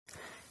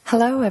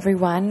Hello,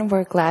 everyone.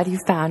 We're glad you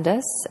found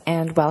us,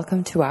 and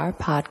welcome to our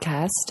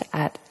podcast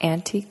at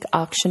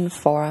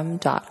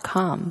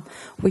antiqueauctionforum.com.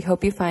 We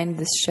hope you find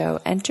this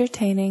show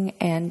entertaining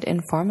and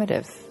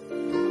informative.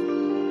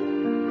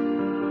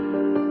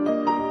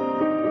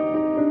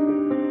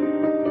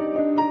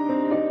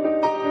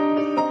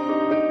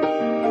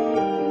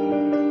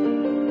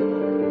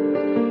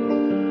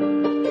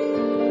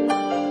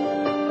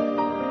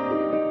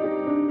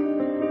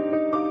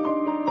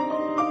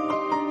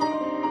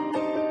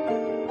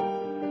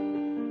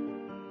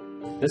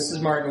 This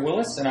is Martin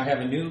Willis, and I have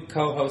a new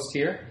co-host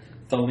here,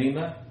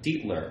 Thelema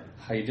Dietler.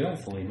 How you doing,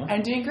 Thelema?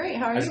 I'm doing great.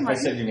 How are you, Martin? I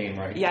said your name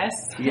right. Yes.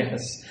 Yes.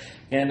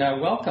 And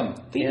welcome.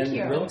 Thank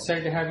you. Real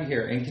excited to have you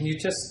here. And can you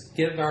just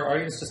give our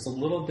audience just a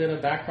little bit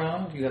of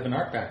background? You have an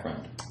art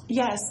background.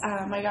 Yes.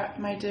 I got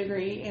my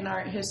degree in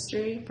art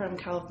history from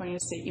California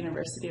State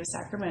University of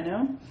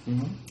Sacramento.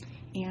 Mm-hmm.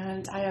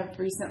 And I have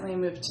recently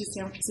moved to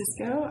San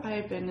Francisco.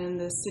 I've been in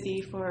the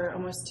city for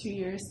almost 2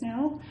 years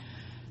now.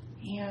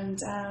 And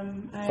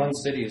fun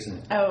city, isn't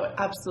it? Oh,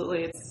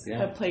 absolutely. It's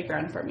a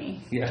playground for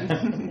me. Yeah.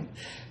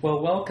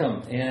 Well,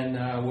 welcome. And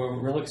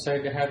we're real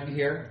excited to have you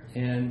here.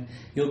 And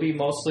you'll be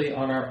mostly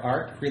on our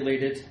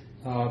art-related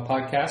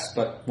podcast,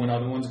 but when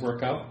other ones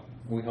work out,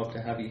 we hope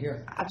to have you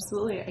here.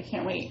 Absolutely. I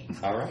can't wait.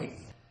 All right.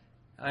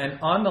 And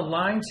on the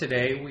line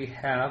today, we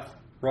have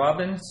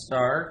Robin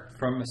Starr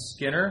from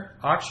Skinner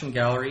Auction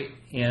Gallery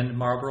in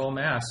Marlborough,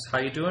 Mass. How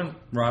you doing,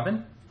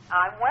 Robin?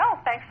 I'm well.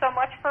 Thanks so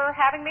much for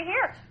having me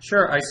here.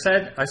 Sure. I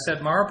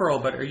said Marlborough,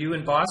 but are you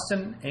in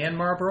Boston and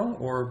Marlborough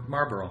or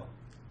Marlborough?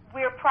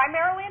 We're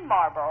primarily in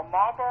Marlborough.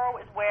 Marlborough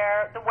is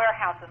where the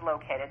warehouse is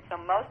located. So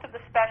most of the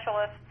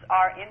specialists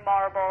are in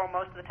Marlborough.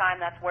 Most of the time,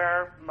 that's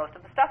where most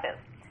of the stuff is.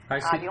 I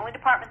see. The only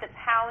department that's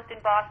housed in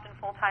Boston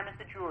full-time is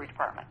the jewelry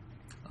department.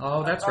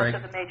 Oh, that's right.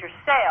 Most of the major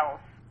sales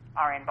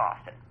are in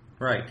Boston.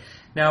 Right.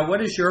 Now,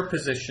 what is your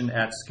position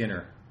at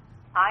Skinner?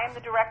 I am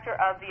the director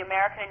of the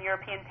American and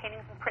European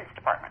Paintings and Prints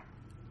Department.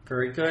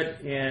 Very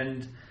good.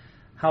 And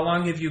how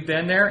long have you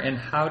been there, and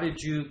how did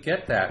you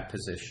get that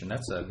position?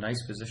 That's a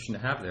nice position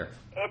to have there.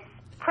 It's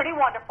pretty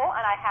wonderful,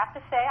 and I have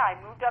to say I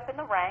moved up in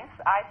the ranks.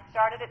 I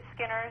started at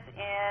Skinner's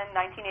in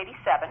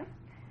 1987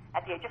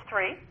 at the age of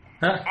 3.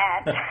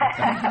 And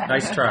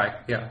nice try,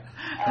 yeah.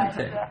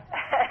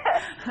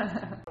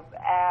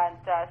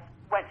 And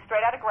went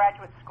straight out of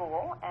graduate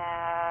school,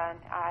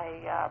 and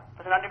I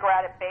was an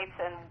undergrad at Bates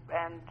and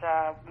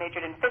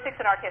majored in physics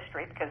and art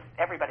history, because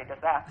everybody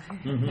does that.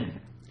 Mm-hmm.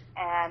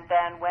 And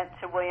then went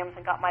to Williams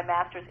and got my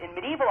master's in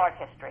medieval art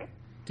history.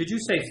 Did you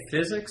say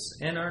physics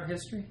and art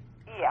history?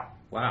 Yeah.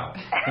 Wow.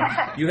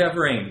 You have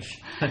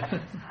range.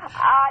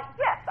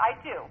 Yes, I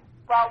do.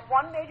 Well,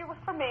 one major was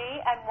for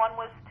me, and one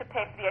was to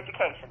pay for the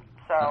education.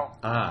 So,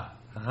 yeah,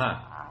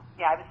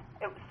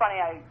 it was funny.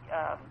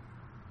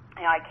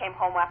 I came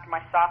home after my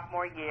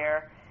sophomore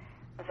year,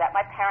 was at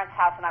my parents'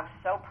 house, and I was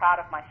so proud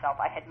of myself.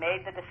 I had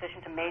made the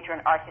decision to major in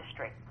art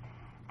history,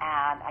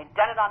 and I'd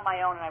done it on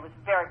my own, and I was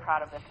very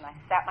proud of this, and I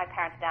sat my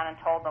parents down and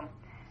told them,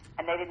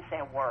 and they didn't say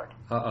a word.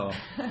 Uh-oh.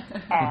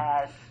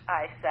 And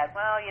I said,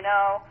 well,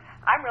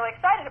 I'm really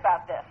excited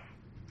about this.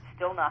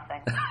 Still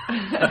nothing.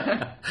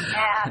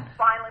 And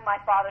finally my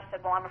father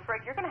said, well, I'm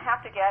afraid you're going to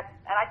have to get,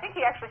 and I think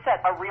he actually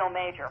said, a real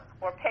major,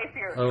 or pay for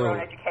your own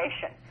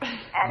education.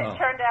 And it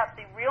turned out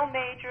the real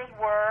majors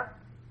were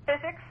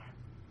physics,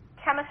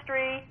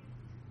 chemistry,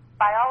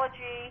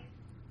 biology,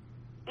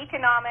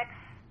 economics,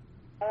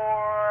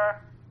 or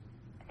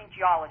I think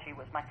geology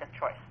was my 5th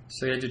choice.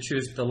 So you had to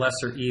choose the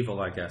lesser evil,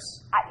 I guess.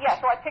 Yeah,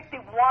 so I picked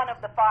the one of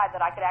the 5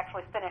 that I could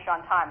actually finish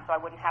on time, so I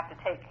wouldn't have to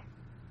take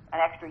an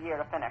extra year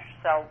to finish.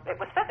 So it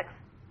was physics.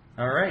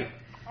 All right.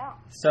 Yeah.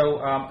 So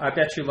I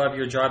bet you love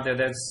your job there.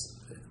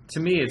 To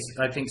me,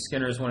 I think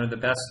Skinner is one of the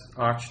best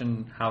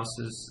auction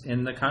houses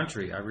in the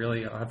country.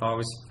 I've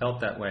always felt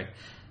that way.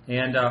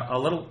 And a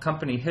little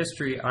company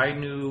history, I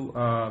knew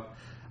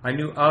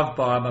of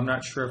Bob. I'm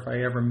not sure if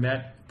I ever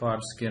met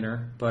Bob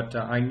Skinner, but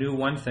I knew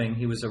one thing.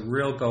 He was a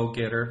real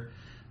go-getter,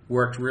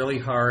 worked really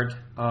hard.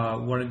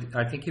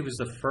 I think he was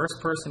the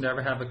first person to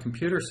ever have a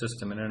computer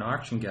system in an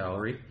auction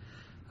gallery.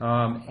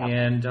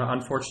 And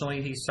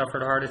unfortunately, he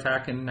suffered a heart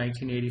attack in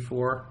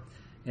 1984,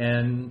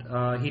 and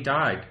he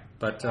died.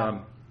 But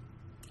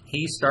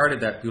he started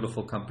that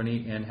beautiful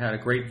company and had a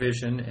great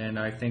vision, and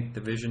I think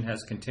the vision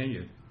has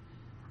continued.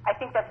 I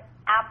think that's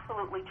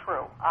absolutely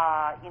true.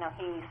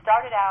 He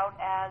started out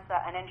as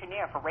an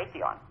engineer for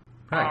Raytheon.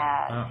 Right.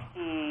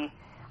 And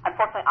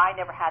unfortunately, I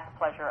never had the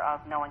pleasure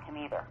of knowing him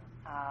either.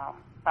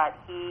 But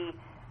he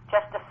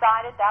just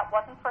decided that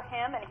wasn't for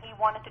him, and he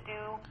wanted to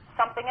do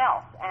something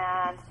else.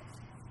 And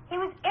he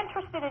was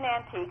interested in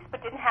antiques,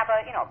 but didn't have a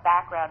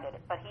background in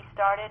it. But he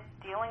started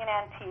dealing in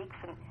antiques,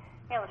 and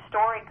the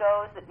story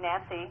goes that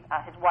Nancy,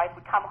 his wife,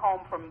 would come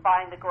home from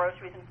buying the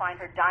groceries and find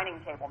her dining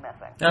table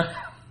missing. And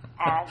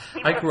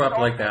I grew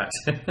up like that.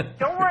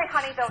 Don't worry,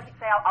 honey. Though he'd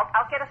say,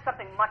 "I'll get us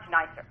something much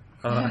nicer."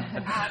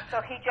 So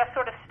he just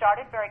sort of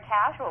started very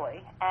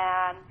casually,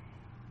 and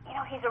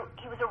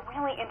he was a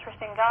really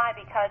interesting guy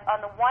because on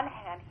the one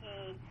hand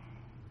he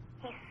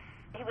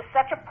was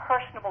such a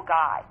personable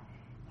guy.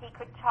 He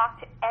could talk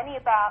to anybody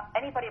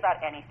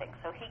about anything.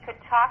 So he could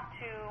talk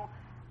to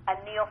a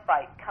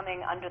neophyte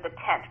coming under the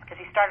tent, because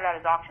he started out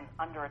his auctions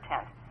under a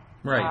tent.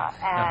 Right.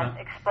 And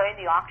explain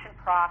the auction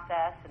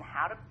process and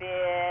how to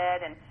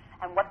bid and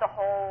what the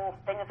whole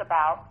thing is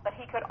about. But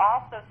he could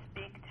also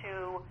speak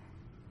to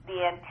the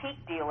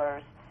antique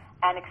dealers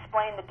and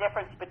explain the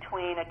difference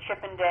between a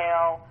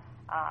Chippendale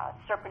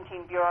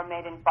Serpentine Bureau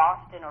made in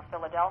Boston or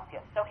Philadelphia.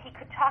 So he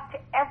could talk to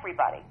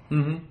everybody.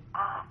 Mm-hmm.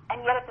 And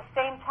yet at the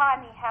same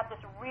time, he had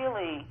this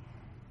really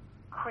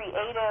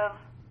creative,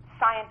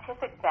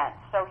 scientific bent.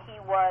 So he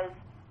was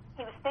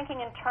thinking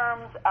in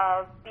terms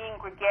of being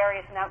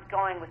gregarious and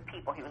outgoing with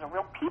people. He was a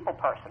real people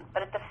person.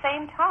 But at the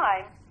same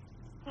time,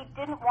 he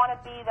didn't want to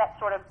be that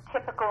sort of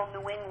typical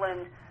New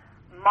England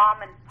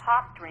mom and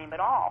pop dream at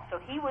all. So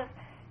he was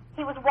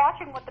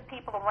watching what the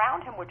people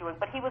around him were doing,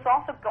 but he was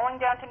also going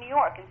down to New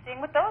York and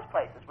seeing what those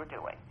places were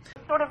doing.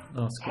 Sort of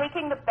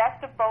taking the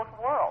best of both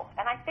worlds.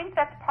 And I think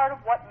that's part of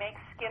what makes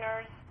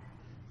Skinner's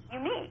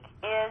unique,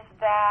 is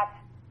that,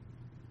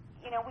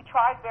 we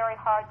tried very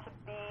hard to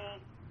be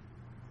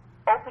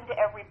open to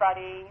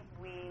everybody.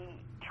 We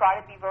try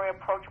to be very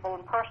approachable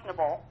and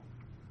personable.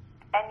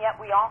 And yet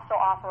we also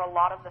offer a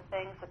lot of the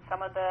things that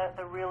some of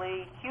the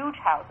really huge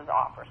houses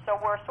offer. So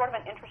we're sort of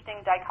an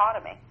interesting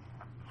dichotomy,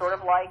 sort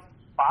of like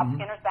Bob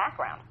Skinner's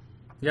background.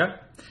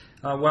 Yep.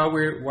 While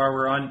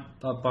we're on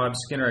Bob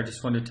Skinner, I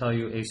just wanted to tell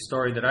you a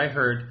story that I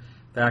heard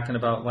back in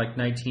about like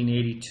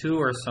 1982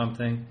 or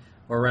something,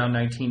 or around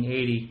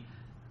 1980.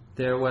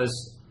 There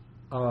was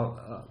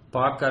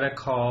Bob got a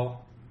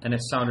call, and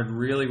it sounded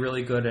really,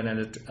 really good in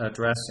an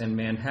address in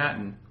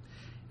Manhattan.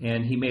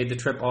 And he made the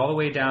trip all the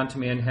way down to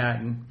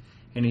Manhattan,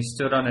 and he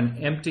stood on an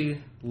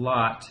empty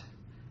lot,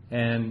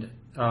 and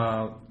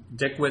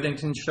Dick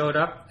Withington showed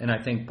up, and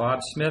I think Bob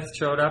Smith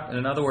showed up. And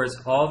in other words,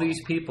 all these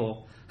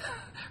people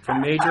from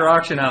major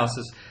auction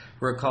houses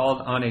were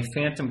called on a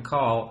phantom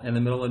call in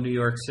the middle of New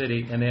York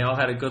City, and they all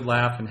had a good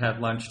laugh and had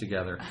lunch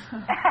together.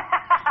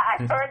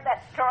 I've heard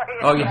that story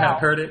as well. Oh, you well. have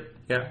heard it?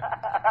 Yeah.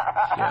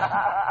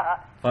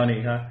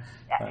 Funny, huh?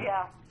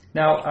 Yeah.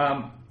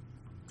 Now,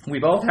 we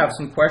both have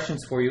some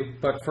questions for you,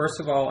 but first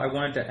of all, I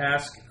wanted to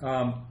ask,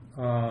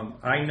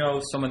 I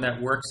know someone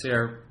that works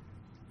there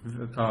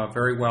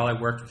very well. I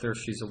worked with her.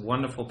 She's a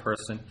wonderful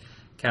person,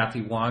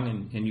 Kathy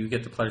Wong, and you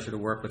get the pleasure to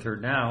work with her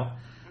now.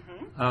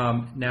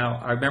 Mm-hmm.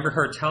 Now, I remember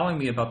her telling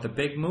me about the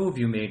big move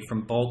you made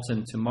from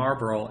Bolton to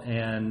Marlborough,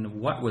 and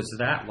what was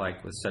that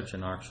like with such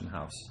an auction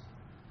house?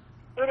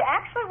 It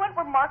actually went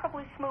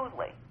remarkably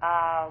smoothly.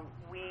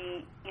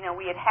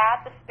 We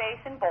had the space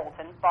in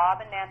Bolton.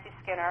 Bob and Nancy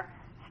Skinner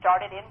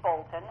started in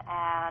Bolton,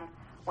 and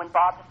when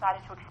Bob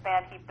decided to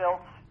expand, he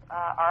built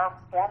our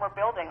former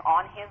building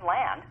on his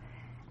land.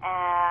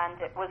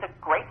 And it was a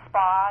great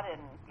spot,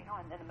 and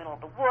in the middle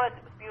of the woods.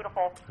 It was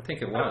beautiful. I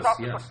think it was. was,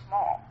 Also yes. sort of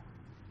small.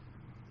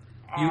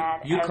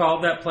 You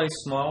called that place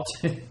small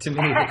to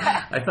me.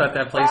 I thought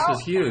that place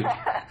was huge.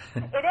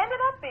 It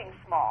ended up being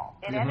small.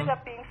 It ended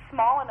up being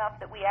small enough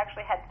that we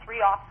actually had 3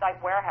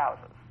 off-site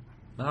warehouses.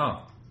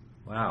 Oh,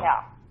 wow.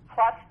 Yeah.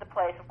 Plus the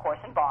place, of course,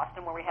 in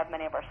Boston, where we have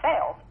many of our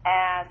sales.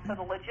 And so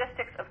the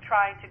logistics of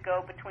trying to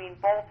go between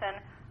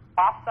Bolton,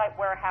 off-site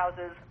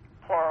warehouses,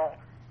 plural,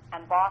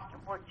 and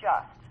Boston were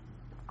just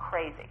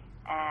crazy.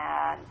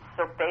 And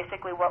so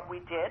basically what we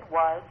did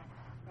was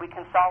we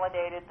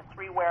consolidated the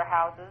 3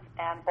 warehouses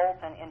and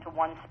Bolton into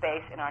one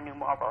space in our new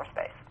Marlborough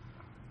space.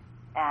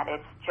 And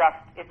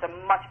it's a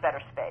much better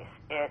space.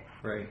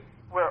 Right.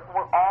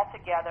 We're all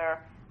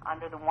together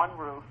under the one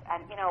roof.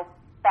 And,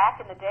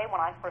 back in the day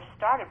when I first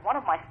started, one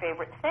of my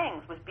favorite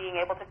things was being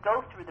able to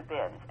go through the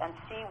bins and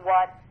see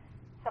what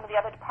some of the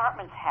other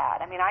departments had.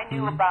 I mean, I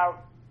knew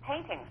about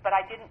paintings, but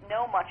I didn't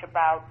know much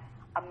about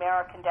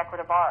American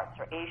decorative arts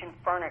or Asian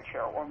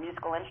furniture or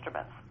musical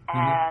instruments.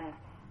 And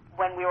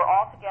when we were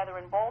all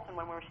together in Bolton,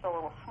 when we were still a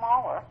little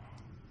smaller,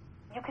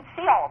 you could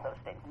see all of those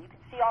things. And you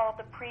could see all of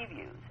the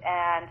previews.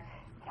 And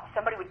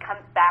somebody would come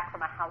back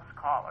from a house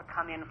call or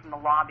come in from the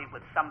lobby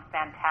with some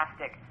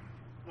fantastic,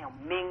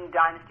 Ming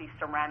Dynasty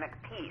ceramic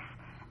piece.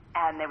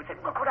 And they would say,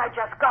 look what I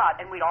just got.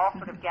 And we'd all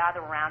sort of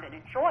gather around and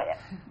enjoy it.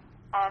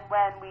 And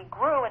when we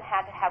grew and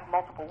had to have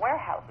multiple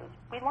warehouses,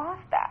 we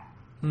lost that.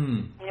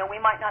 We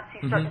might not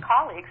see certain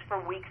colleagues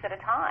for weeks at a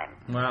time.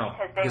 Wow.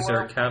 Because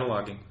they're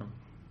cataloging them.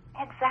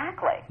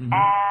 Exactly.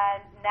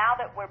 And now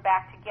that we're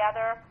back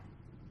together,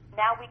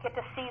 now we get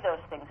to see those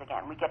things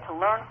again. We get to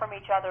learn from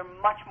each other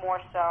much more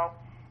so.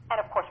 And,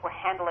 of course, we're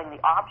handling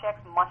the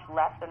objects much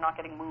less. They're not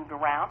getting moved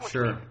around, which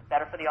means it's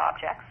better for the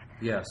objects.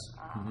 Yes.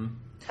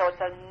 So it's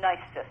a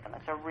nice system.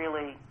 It's a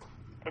really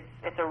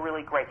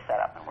great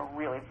setup, and we're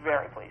really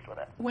very pleased with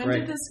it. When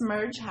did this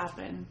merge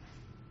happen?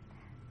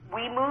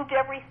 We moved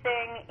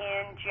everything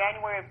in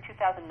January of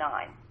 2009.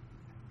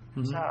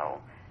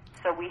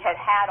 So we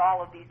had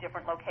all of these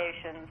different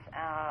locations.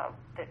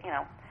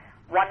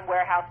 One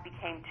warehouse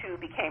became 2,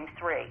 became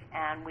 3,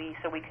 and we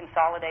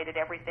consolidated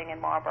everything in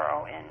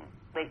Marlborough in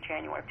late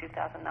January of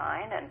 2009,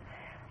 and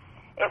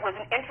it was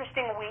an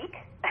interesting week.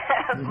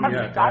 We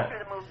got through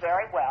the move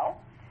very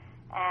well,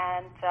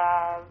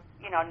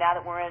 now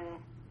that we're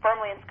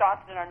firmly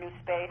ensconced in our new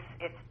space,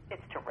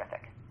 it's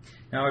terrific.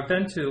 Now, I've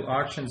been to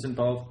auctions in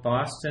both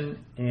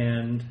Boston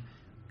and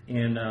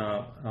in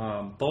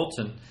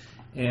Bolton.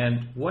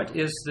 And what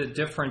is the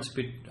difference?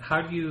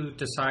 How do you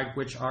decide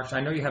which auction?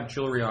 I know you have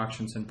jewelry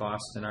auctions in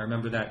Boston. I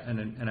remember that,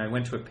 and I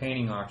went to a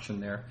painting auction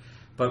there.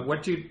 But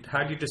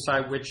how do you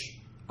decide which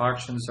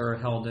auctions are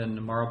held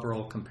in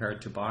Marlborough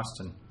compared to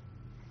Boston?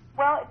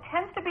 Well, it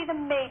tends to be the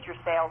major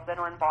sales that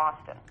are in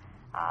Boston.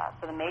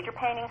 So the major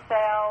painting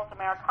sales,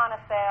 Americana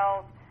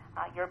sales,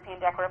 European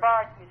decorative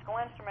arts,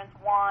 musical instruments,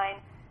 wine.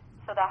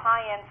 So the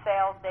high-end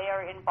sales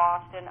there in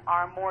Boston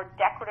are more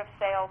decorative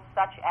sales,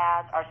 such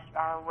as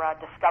our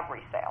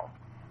discovery sales.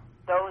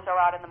 Those are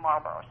out in the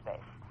Marlborough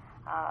space.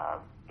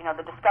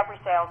 The discovery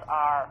sales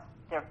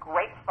they're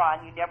great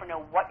fun. You never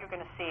know what you're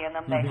going to see in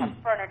them. They have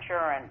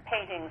furniture and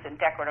paintings and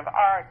decorative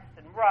arts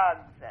and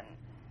rugs, and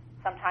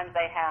sometimes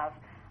they have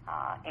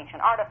ancient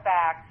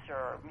artifacts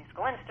or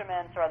musical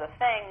instruments or other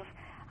things.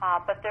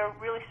 But they're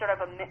really sort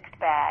of a mixed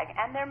bag,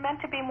 and they're meant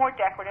to be more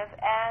decorative,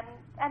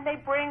 and they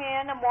bring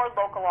in a more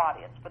local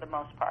audience for the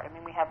most part. I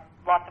mean, we have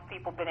lots of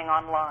people bidding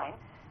online,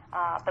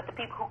 but the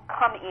people who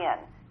come in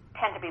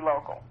tend to be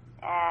local,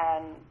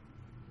 and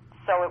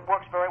so it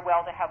works very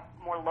well to have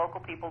more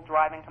local people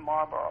driving to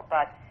Marlborough.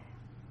 But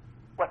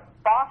what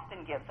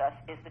Boston gives us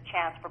is the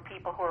chance for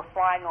people who are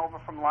flying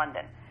over from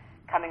London,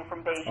 coming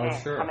from Beijing,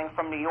 coming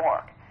from New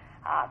York.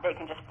 They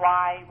can just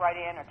fly right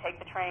in or take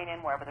the train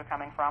in wherever they're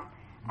coming from.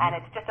 And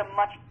it's just a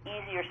much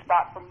easier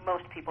spot for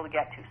most people to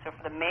get to. So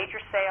for the major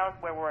sales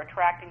where we're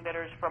attracting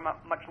bidders from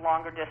much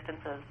longer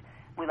distances,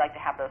 we like to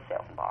have those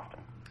sales in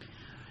Boston.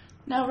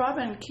 Now,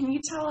 Robin, can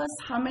you tell us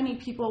how many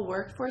people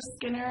work for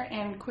Skinner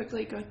and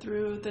quickly go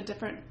through the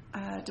different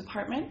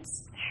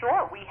departments?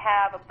 Sure. We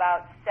have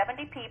about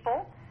 70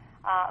 people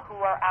who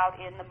are out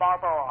in the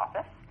Marlborough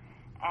office,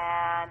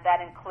 and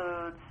that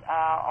includes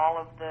all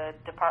of the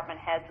department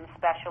heads and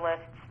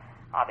specialists.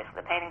 Obviously,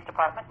 the paintings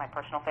department, my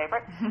personal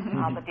favorite,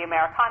 but the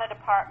Americana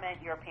department,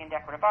 European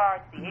decorative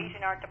arts, the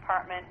Asian art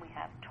department. We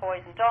have toys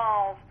and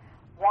dolls,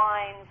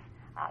 wines,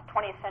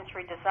 20th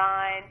century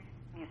design,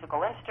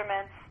 musical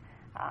instruments,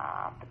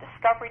 the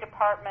discovery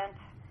department,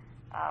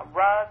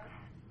 rugs.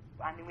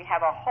 I mean, we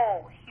have a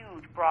whole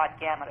huge, broad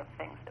gamut of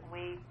things that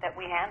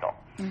we handle.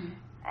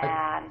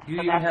 And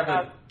you even have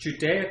a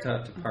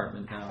Judaica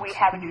department now. We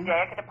have a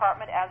Judaica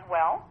department as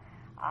well.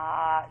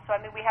 So, I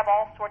mean, we have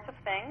all sorts of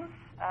things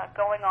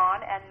going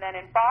on. And then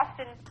in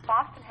Boston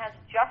has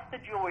just the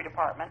jewelry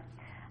department,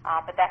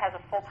 but that has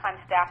a full-time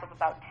staff of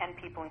about 10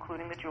 people,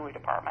 including the jewelry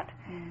department.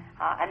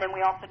 And then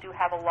we also do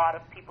have a lot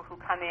of people who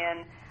come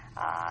in.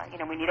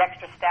 We need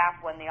extra staff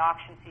when the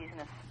auction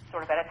season is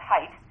sort of at its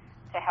height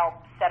to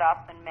help set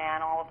up and man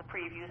all of the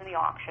previews and the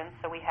auctions.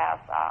 So we have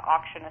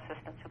auction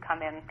assistants who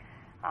come in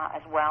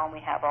as well, and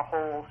we have a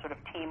whole sort of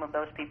team of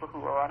those people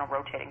who are on a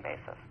rotating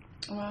basis.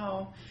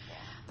 Wow.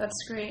 That's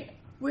great.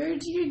 Where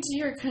do you do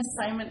your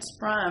consignments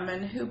from,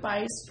 and who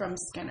buys from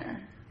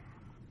Skinner?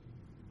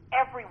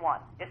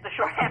 Everyone is the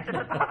short answer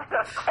to both of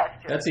those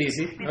questions. That's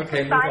easy. These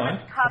Okay, move on.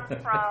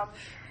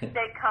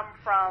 They come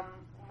from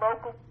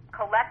local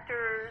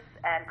collectors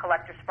and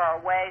collectors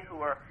far away who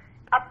are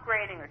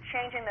upgrading or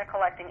changing their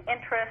collecting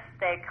interests.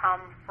 They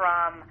come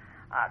from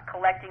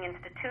collecting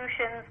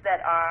institutions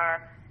that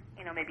are,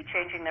 maybe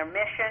changing their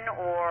mission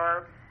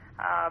or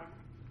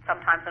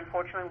sometimes,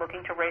 unfortunately,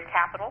 looking to raise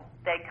capital.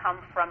 They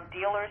come from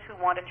dealers who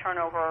want to turn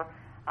over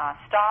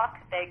stock.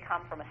 They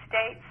come from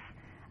estates.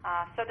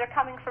 So they're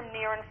coming from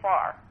near and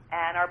far.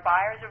 And our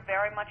buyers are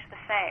very much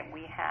the same.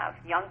 We have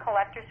young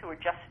collectors who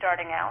are just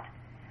starting out.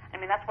 I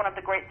mean, that's one of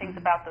the great things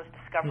about those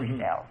discovery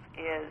sales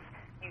is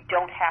you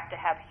don't have to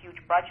have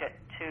huge budget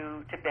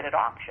to bid at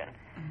auction.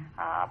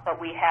 But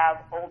we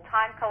have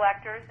old-time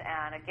collectors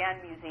and,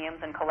 again,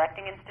 museums and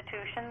collecting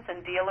institutions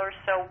and dealers.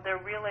 So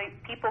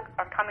people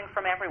are coming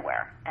from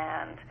everywhere.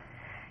 And,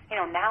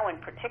 now in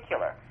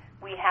particular,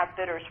 we have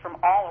bidders from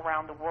all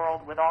around the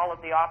world with all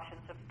of the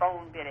options of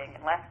phone bidding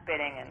and left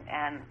bidding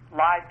and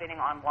live bidding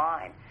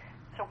online.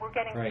 So we're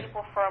getting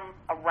people from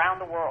around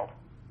the world.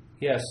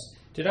 Yes.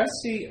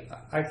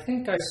 I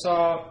think I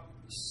saw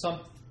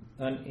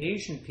an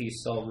Asian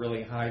piece sell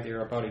really high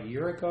there about a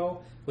year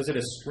ago. Was it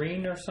a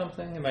screen or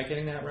something? Am I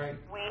getting that right?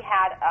 We've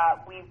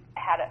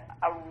had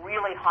a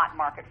really hot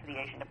market for the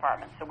Asian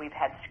department. So we've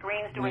had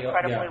screens do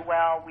incredibly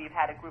well. We've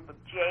had a group of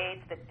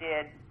jades that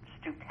did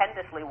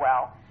stupendously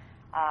well.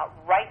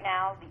 Right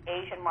now, the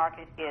Asian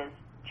market is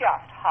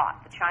just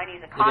hot. The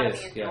Chinese economy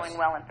is doing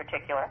well in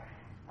particular.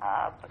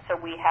 So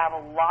we have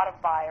a lot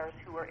of buyers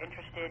who are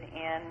interested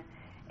in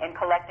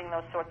collecting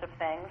those sorts of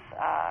things,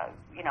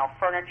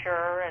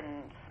 furniture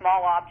and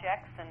small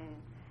objects, and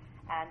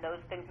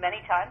those things many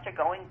times are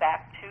going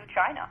back to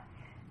China.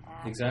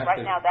 Exactly.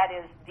 Right now, that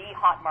is the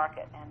hot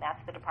market, and that's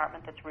the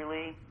department that's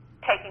really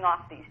taking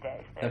off these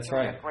days. They're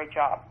doing a great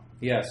job.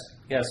 Yes.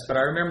 But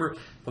I remember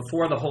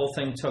before the whole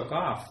thing took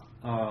off,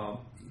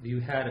 you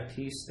had a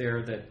piece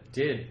there that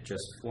did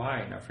just fly,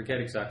 and I forget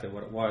exactly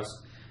what it was.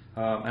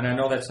 And I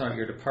know that's not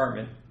your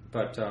department,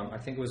 but I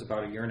think it was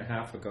about a year and a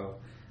half ago.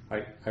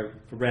 I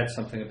read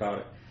something about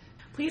it.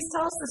 Please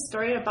tell us the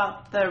story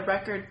about the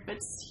record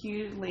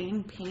Fitzhugh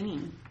Lane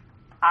painting.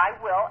 I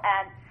will,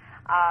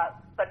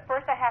 but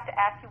first I have to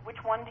ask you,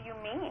 which one do you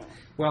mean?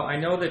 Well, I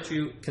know that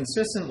you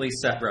consistently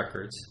set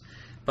records,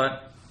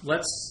 but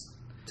let's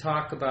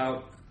talk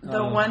about...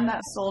 The one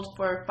that sold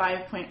for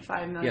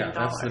 $5.5 million. Yeah,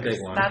 that's the big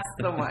one. That's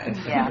the one.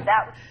 Yeah,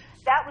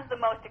 that was the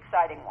most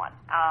exciting one.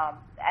 I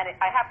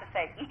have to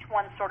say, each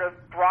one sort of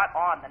brought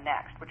on the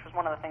next, which was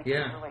one of the things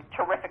that was really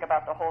terrific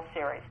about the whole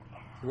series.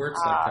 Works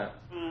like that.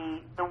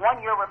 The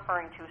one you're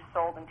referring to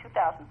sold in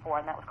 2004,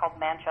 and that was called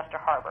Manchester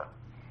Harbor,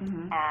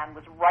 and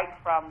was right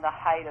from the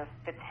height of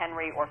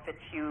Fitzhenry or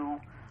Fitzhugh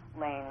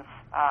Lane's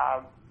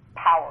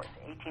powers,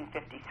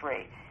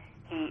 1853.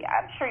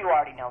 I'm sure you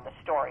already know the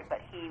story,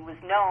 but he was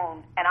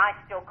known, and I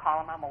still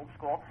call him, I'm old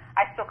school,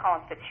 I still call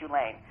him Fitzhugh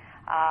Lane.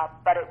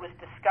 But it was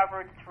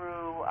discovered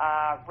through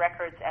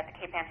records at the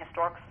Cape Ann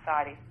Historical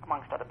Society,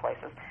 amongst other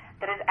places,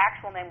 that his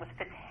actual name was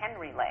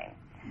Fitzhenry Lane.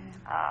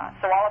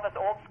 So all of us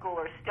old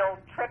schoolers still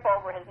trip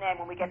over his name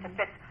when we get to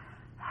Fitzhenry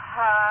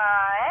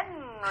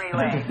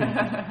Lane.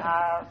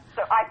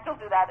 So I still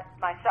do that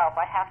myself,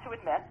 I have to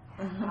admit.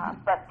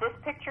 But this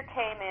picture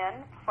came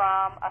in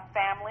from a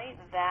family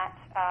that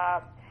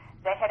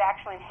they had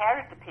actually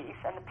inherited the piece,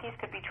 and the piece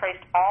could be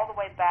traced all the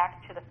way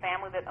back to the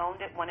family that owned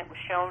it when it was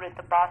shown at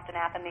the Boston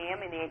Athenaeum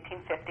in the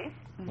 1850s.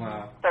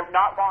 Wow. So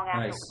not long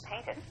after it was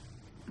painted.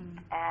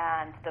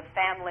 And the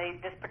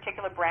family, this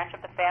particular branch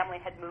of the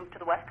family had moved to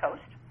the West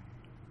Coast,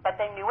 but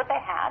they knew what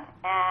they had,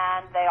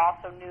 and they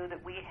also knew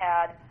that we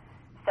had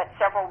set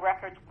several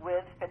records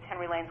with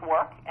Fitzhenry Lane's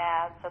work,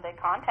 and so they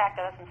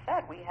contacted us and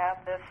said, we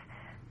have this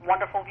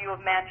wonderful view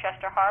of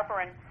Manchester Harbor,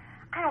 and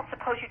I don't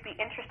suppose you'd be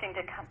interesting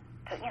to come,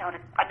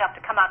 enough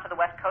to come out to the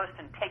West Coast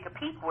and take a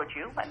peek, would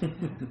you?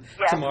 And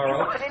yes,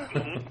 tomorrow. We would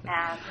indeed.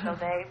 And so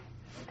they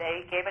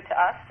gave it to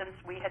us since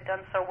we had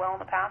done so well in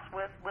the past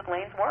with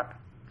Lane's work.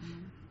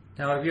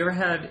 Now, have you ever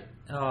had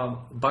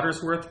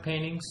Buttersworth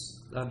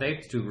paintings? They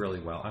do really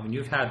well. I mean,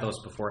 you've had those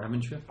before,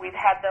 haven't you? We've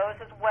had those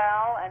as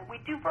well, and we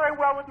do very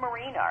well with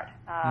marine art.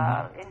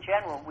 In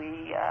general,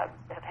 we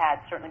have had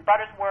certainly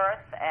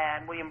Buttersworth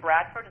and William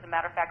Bradford. As a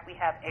matter of fact, we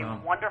have a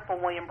wonderful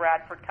William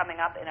Bradford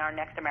coming up in our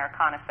next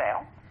Americana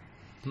sale.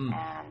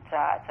 And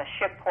it's a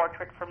ship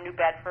portrait from New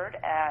Bedford,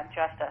 and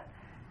just a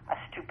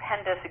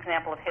stupendous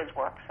example of his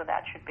work. So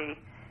that should be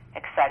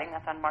exciting.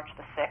 That's on March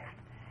the 6th.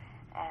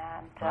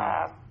 And,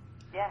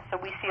 so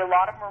we see a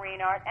lot of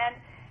marine art. And,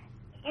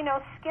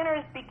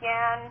 Skinner's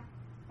began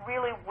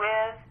really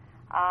with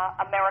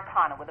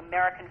Americana, with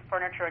American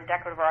furniture and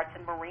decorative arts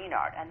and marine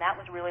art. And that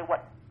was really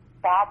what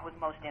Bob was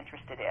most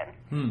interested in.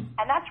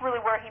 And that's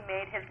really where he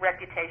made his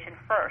reputation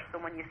first. So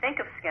when you think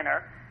of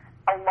Skinner,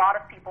 a lot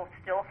of people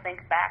still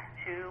think back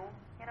to,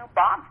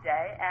 Bob's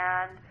day,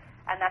 and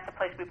that's a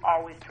place we've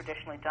always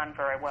traditionally done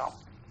very well.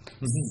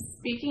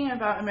 Speaking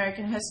about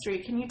American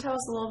history, can you tell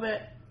us a little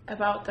bit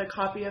about the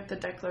copy of the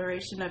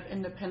Declaration of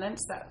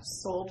Independence that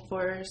sold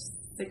for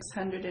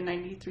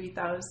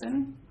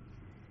 $693,000?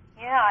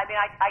 Yeah, I mean,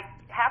 I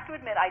have to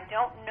admit, I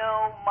don't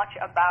know much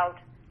about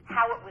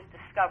how it was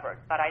discovered,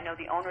 but I know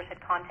the owners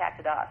had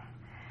contacted us,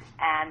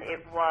 and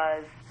it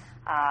was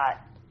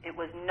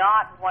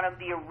not one of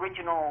the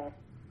original,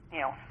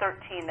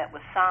 13 that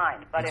was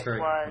signed, but it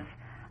was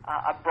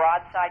a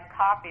broadside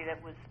copy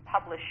that was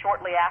published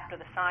shortly after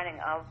the signing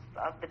of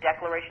the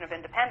Declaration of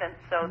Independence,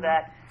 so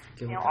that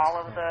all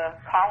of the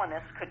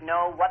colonists could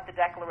know what the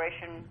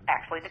Declaration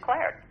actually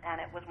declared. And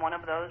it was one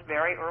of those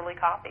very early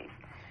copies.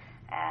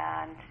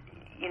 And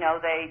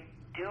they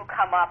do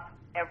come up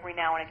every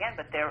now and again,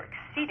 but they're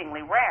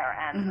exceedingly rare.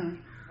 And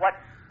what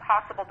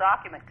possible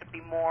document could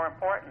be more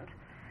important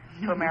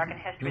to American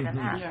history than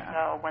that? Yeah.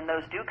 So when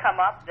those do come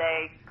up,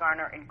 they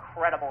garner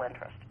incredible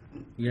interest.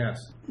 Yes.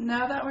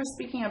 Now that we're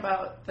speaking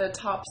about the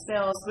top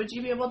sales, would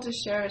you be able to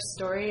share a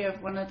story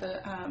of one of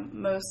the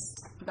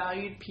most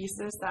valued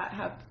pieces that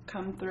have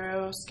come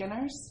through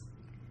Skinner's?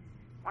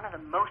 One of the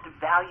most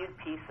valued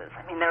pieces.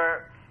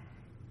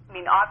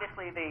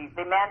 Obviously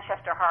the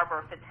Manchester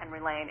Harbor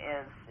Fitzhenry Lane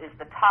is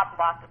the top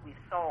lot that we've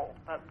sold,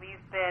 but we're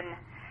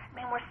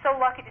so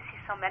lucky to see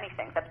so many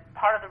things. That's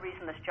part of the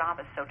reason this job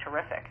is so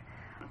terrific.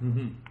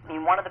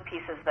 One of the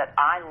pieces that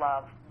I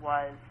love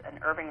was an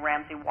Irving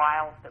Ramsey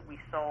Wiles that we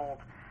sold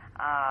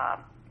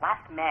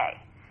last May,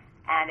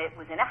 and it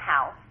was in a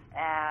house,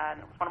 and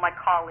it was one of my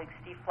colleagues,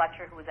 Steve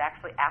Fletcher, who was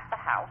actually at the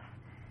house,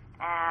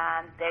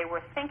 and they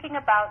were thinking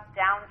about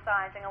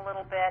downsizing a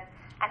little bit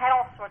and had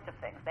all sorts of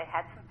things. They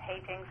had some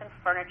paintings and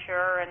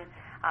furniture and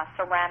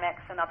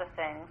ceramics and other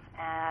things,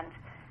 and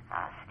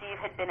Steve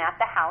had been at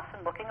the house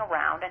and looking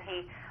around, and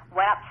he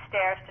went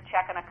upstairs to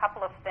check on a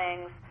couple of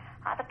things.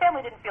 The family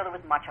didn't feel there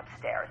was much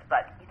upstairs,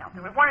 but,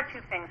 there were one or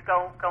two things.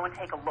 Go and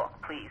take a look,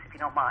 please, if you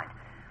don't mind.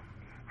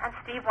 And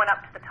Steve went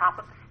up to the top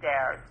of the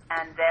stairs,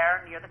 and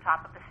there, near the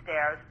top of the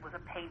stairs, was a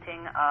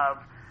painting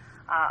of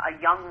a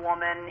young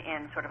woman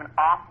in sort of an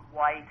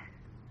off-white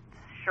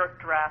shirt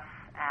dress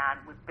and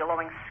with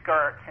billowing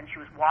skirts, and she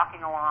was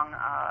walking along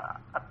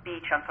a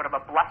beach on sort of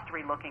a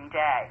blustery-looking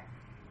day.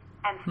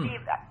 And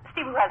Steve,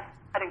 who has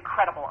an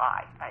incredible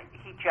eye,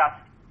 he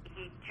just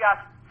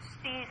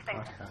sees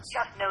things,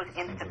 just knows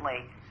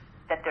instantly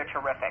that they're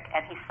terrific.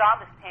 And he saw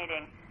this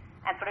painting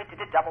and sort of did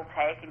a double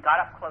take and got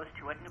up close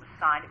to it, and it was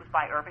signed. It was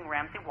by Irving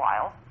Ramsey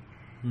Wiles.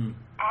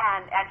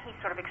 And he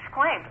sort of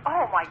exclaimed,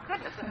 "Oh my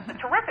goodness, this is a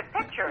terrific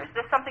picture. Is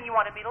this something you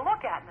wanted me to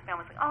look at?" And the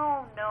family was like,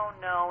 "Oh,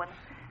 no." And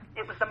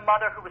it was the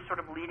mother who was sort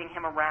of leading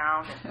him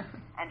around,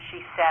 and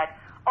she said,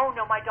 "Oh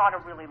no, my daughter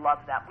really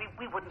loves that.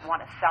 We wouldn't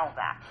want to sell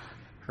that."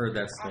 Heard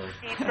that story. And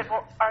Steve said,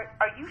 "Well,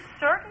 are you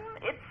certain?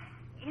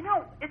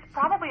 It's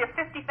probably a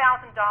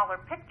 $50,000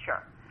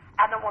 picture."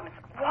 And the woman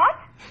said, "What?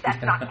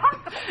 That's not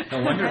possible."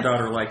 No wonder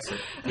daughter likes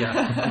it.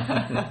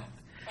 Yeah.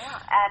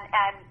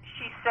 And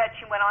she said,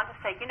 she went on to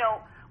say,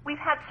 we've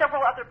had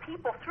several other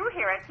people through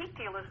here, antique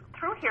dealers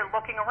through here,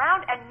 looking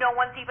around, and no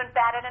one's even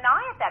batted an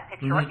eye at that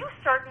picture. Are you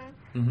certain?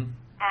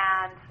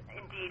 And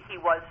indeed, he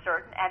was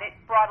certain, and it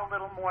brought a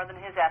little more than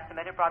his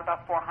estimate. It brought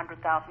about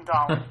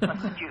 $400,000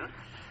 plus the juice.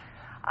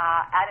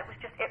 And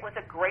it was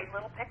a great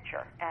little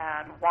picture.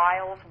 And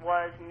Wiles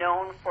was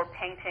known for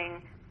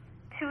painting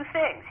two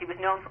things. He was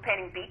known for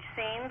painting beach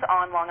scenes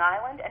on Long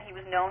Island, and he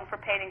was known for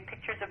painting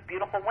pictures of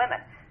beautiful women.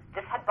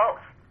 This had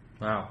both.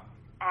 Wow.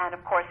 And,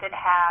 of course, it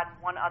had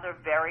one other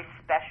very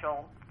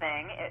special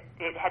thing.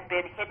 It had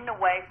been hidden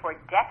away for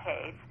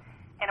decades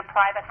in a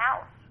private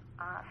house.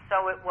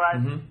 So it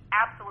was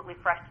absolutely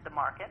fresh to the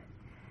market.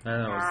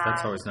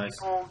 That's always nice.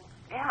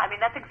 Yeah, I mean,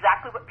 that's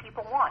exactly what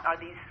people want, are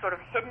these sort of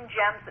hidden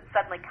gems that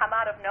suddenly come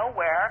out of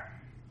nowhere,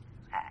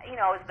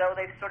 as though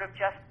they've sort of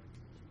just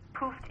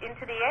poofed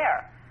into the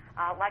air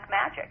like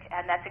magic.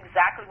 And that's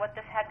exactly what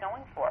this had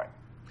going for it.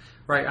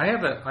 Right. I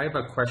have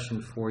a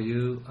question for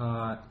you.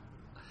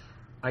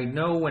 I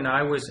know when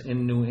I was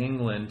in New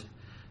England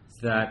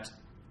that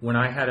when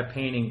I had a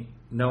painting,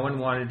 no one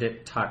wanted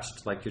it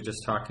touched, like you're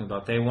just talking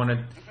about. They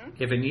wanted,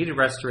 if it needed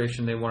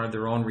restoration, they wanted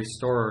their own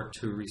restorer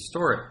to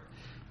restore it.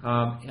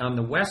 On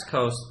the West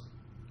Coast,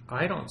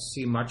 I don't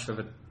see much of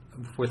it.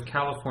 With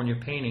California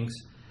paintings,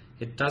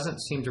 it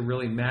doesn't seem to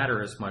really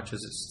matter as much.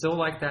 Is it still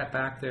like that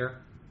back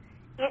there?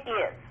 It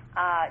is.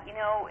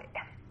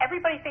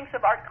 Everybody thinks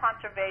of art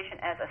conservation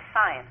as a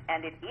science,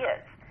 and it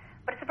is.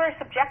 But it's a very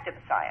subjective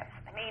science.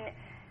 I mean,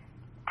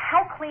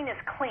 how clean is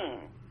clean?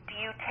 Do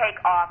you take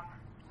off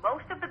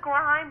most of the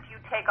grime? Do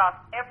you take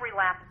off every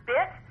last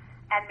bit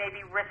and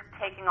maybe risk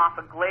taking off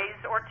a glaze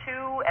or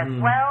two as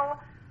well?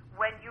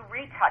 When you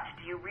retouch,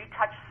 do you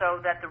retouch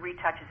so that the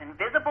retouch is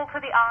invisible to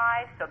the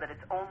eye, so that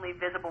it's only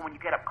visible when you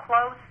get up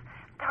close?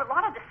 There are a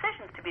lot of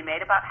decisions to be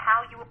made about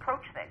how you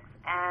approach things.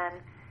 And,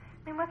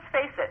 I mean, let's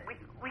face it, we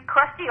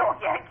crusty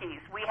old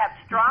Yankees. We have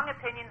strong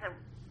opinions, and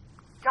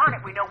darn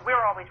it, we know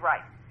we're always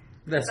right.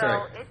 That's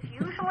right. So it's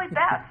usually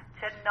best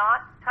to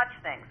not touch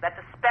things. That's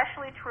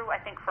especially true, I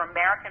think, for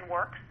American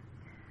works.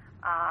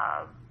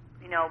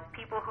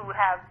 People who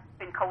have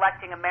been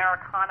collecting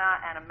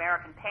Americana and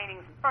American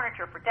paintings and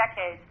furniture for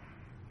decades,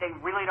 they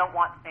really don't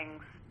want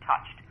things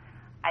touched.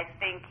 I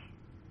think,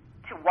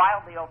 to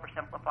wildly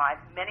oversimplify,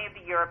 many of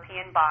the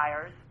European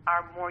buyers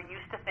are more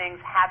used to things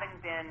having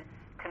been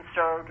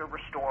conserved or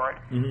restored,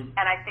 and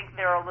I think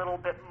they're a little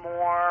bit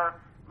more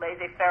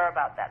laissez-faire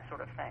about that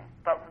sort of thing.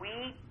 But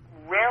we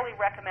rarely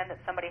recommend that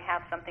somebody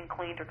have something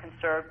cleaned or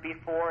conserved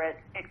before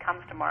it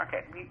comes to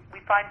market. We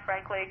find,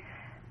 frankly,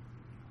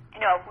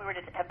 if we were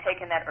to have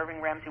taken that Irving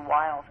Ramsey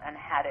Wiles and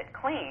had it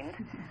cleaned,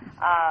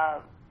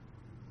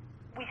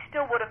 we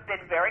still would have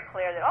been very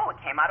clear that, it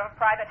came out of a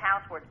private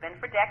house where it's been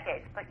for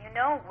decades. But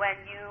when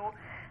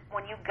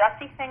you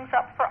gussy things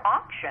up for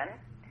auction,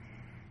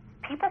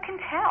 people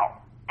can tell.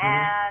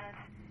 And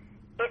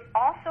it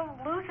also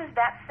loses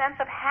that sense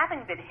of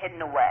having been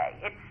hidden away.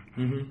 It's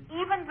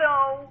even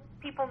though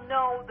people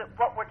know that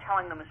what we're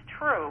telling them is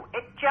true,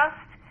 it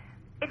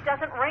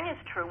doesn't ring as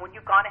true when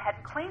you've gone ahead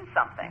and cleaned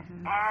something.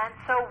 And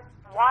so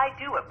why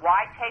do it?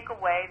 Why take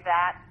away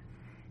that,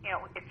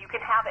 if you can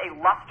have a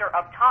luster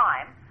of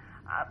time,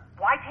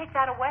 why take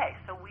that away?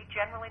 So we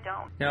generally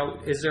don't.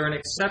 Now, is there an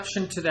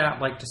exception to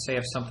that, like to say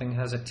if something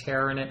has a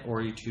tear in it,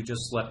 or you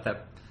just let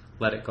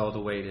it go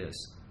the way it is?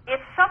 If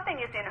something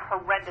is in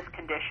horrendous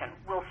condition,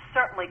 we'll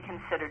certainly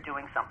consider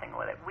doing something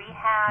with it. We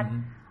had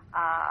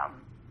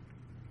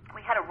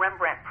a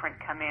Rembrandt print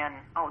come in,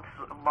 this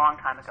was a long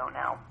time ago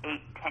now,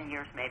 8-10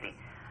 years maybe,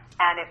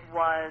 and it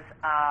was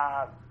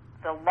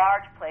the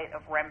large plate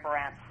of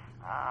Rembrandt's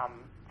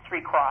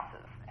Three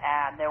Crosses,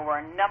 and there were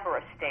a number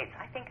of states.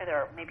 I think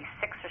there are maybe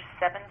 6 or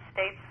 7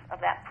 states of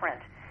that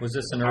print. Was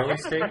this an early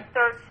state? This was the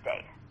third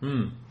state.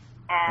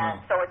 And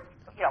so it's,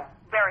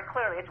 very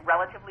clearly it's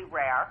relatively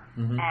rare,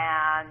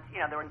 and,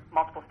 there were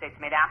multiple states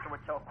made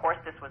afterwards, so of course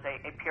this was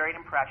a period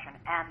impression,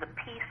 and the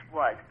piece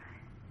was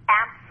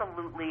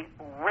absolutely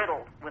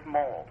riddled with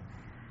mold.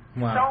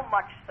 Wow. So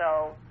much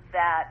so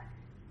that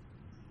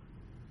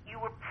you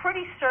were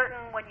pretty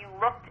certain when you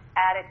looked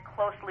at it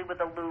closely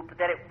with a loupe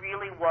that it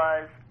really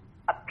was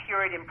a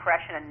period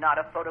impression and not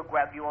a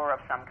photogravure of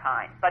some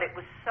kind. But it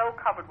was so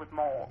covered with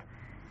mold,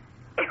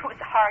 it was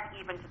hard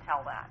even to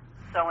tell that.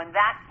 So in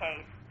that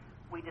case,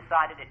 we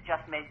decided it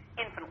just made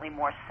infinitely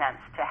more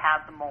sense to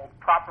have the mold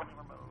properly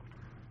removed.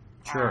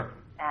 Sure.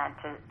 And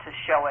to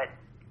show it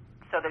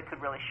so that it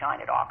could really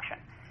shine at auction.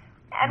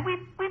 And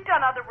we've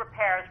done other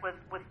repairs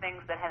with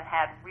things that have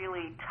had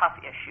really tough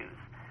issues.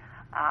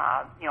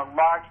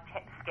 Large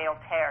scale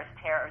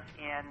tears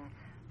in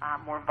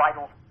more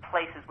vital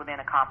places within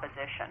a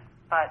composition.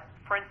 But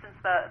for instance,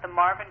 the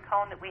Marvin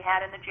cone that we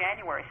had in the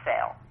January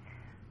sale,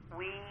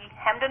 we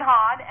hemmed and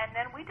hawed, and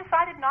then we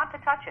decided not to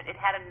touch it. It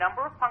had a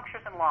number of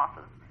punctures and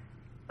losses,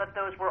 but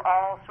those were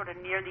all sort of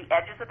near the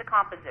edges of the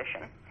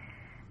composition.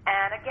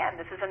 And again,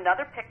 this is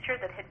another picture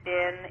that had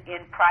been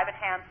in private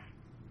hands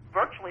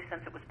virtually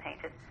since it was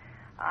painted.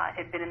 It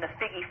had been in the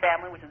Figge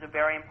family, which is a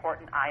very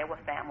important Iowa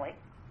family,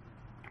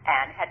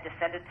 and had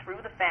descended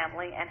through the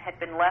family and had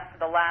been left for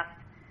the last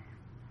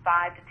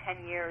 5 to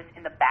 10 years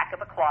in the back of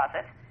a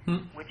closet,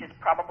 which is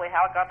probably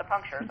how it got the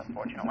punctures,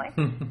 unfortunately.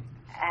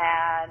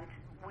 And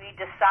we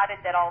decided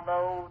that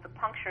although the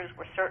punctures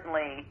were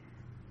certainly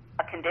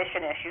a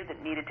condition issue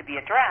that needed to be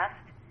addressed,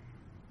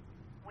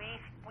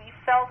 we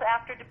felt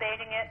after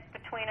debating it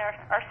between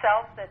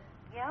ourselves that,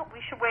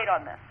 we should wait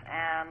on this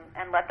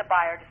and let the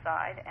buyer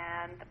decide,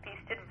 and the piece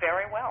did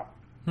very well.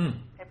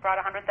 It brought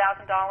 $100,000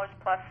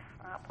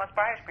 plus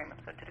buyer's premium,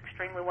 so it did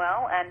extremely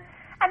well, and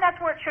that's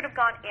where it should have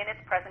gone in its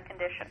present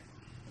condition.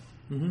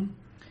 Mm-hmm.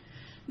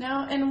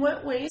 Now, in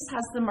what ways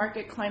has the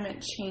market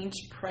climate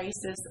changed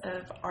prices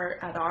of art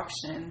at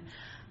auction?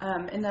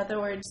 In other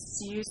words,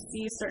 do you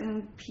see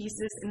certain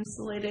pieces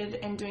insulated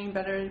and doing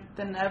better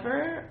than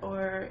ever,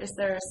 or is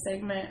there a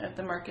segment of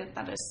the market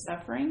that is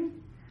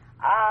suffering?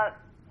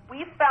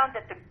 We've found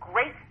that the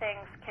great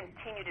things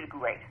continue to do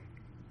great.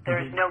 There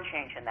is no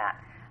change in that.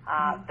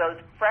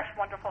 Those fresh,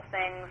 wonderful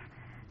things,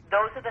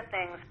 those are the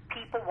things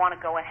people want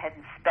to go ahead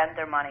and spend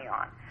their money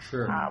on.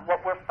 Sure.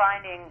 What we're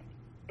finding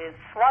is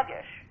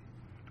sluggish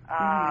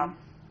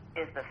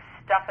is the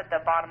stuff at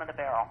the bottom of the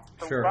barrel.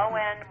 The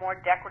low-end, more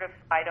decorative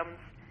items,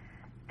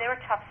 they're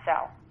a tough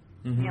sell.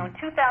 In 2007,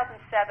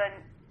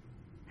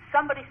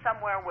 somebody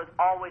somewhere was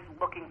always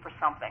looking for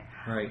something.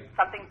 Right.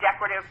 Something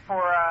decorative for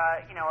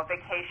a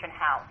vacation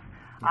house.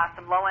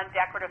 Some low-end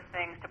decorative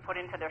things to put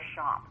into their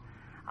shop.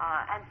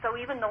 And so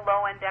even the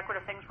low-end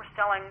decorative things were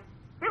selling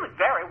really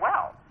very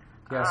well.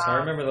 Yes, I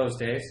remember those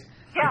days.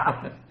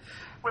 Yeah,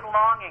 with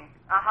longing.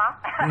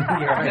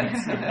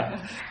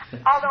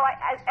 Although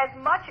as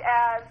much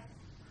as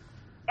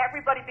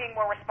everybody being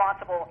more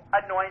responsible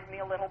annoys me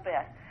a little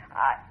bit,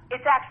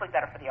 it's actually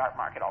better for the art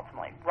market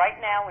ultimately.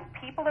 Right now, when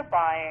people are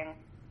buying,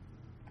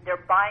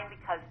 they're buying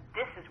because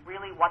this is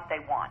really what they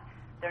want.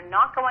 They're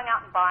not going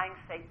out and buying,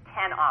 say,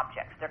 10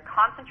 objects. They're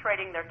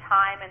concentrating their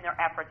time and their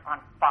efforts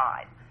on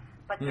 5.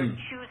 But they're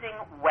choosing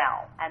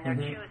well, and they're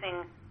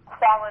choosing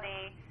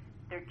quality.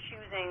 They're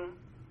choosing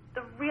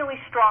the really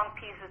strong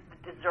pieces that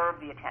deserve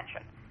the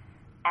attention.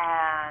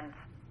 And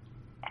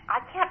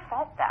I can't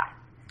fault that.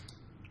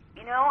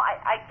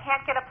 I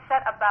can't get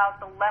upset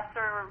about the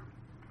lesser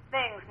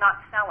things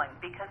not selling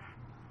because,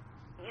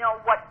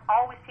 what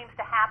always seems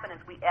to happen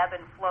as we ebb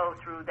and flow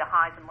through the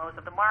highs and lows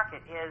of the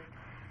market is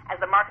as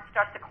the market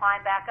starts to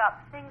climb back up,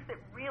 things that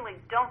really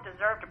don't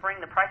deserve to bring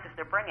the prices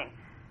they're bringing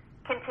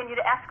continue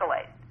to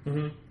escalate.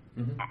 And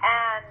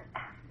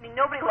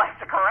nobody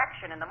likes a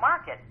correction in the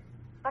market,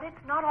 but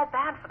it's not all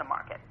bad for the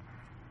market.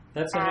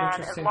 That's an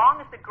interesting. As long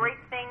as the great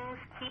things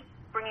keep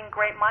bringing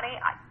great money,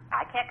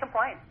 I can't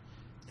complain.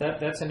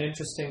 That's an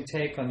interesting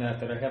take on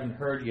that I haven't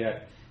heard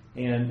yet,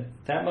 and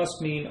that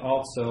must mean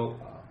also.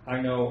 I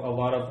know a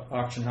lot of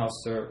auction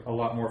houses are a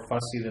lot more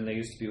fussy than they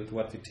used to be with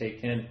what they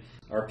take in.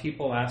 Are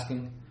people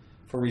asking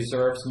for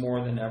reserves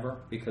more than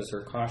ever because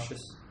they're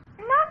cautious?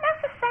 Not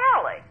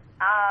necessarily.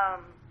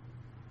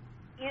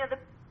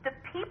 The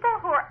people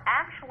who are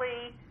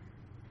actually,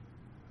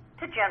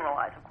 to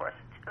generalize, of course,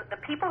 the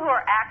people who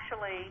are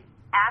actually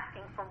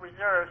asking for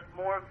reserves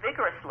more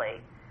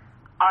vigorously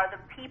are the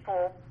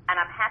people, and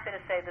I'm happy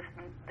to say this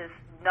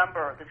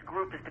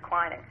group is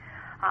declining,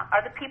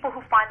 are the people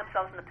who find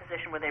themselves in the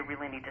position where they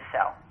really need to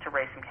sell to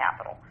raise some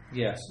capital.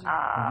 Yes.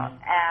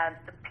 And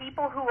the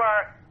people who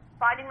are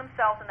finding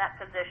themselves in that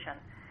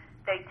position,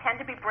 they tend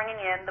to be bringing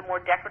in the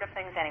more decorative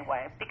things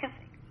anyway, because,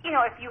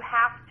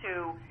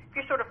 if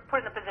you're sort of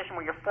put in a position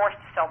where you're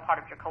forced to sell part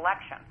of your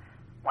collection,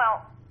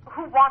 well,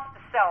 who wants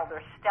to sell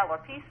their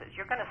stellar pieces?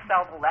 You're going to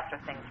sell the lesser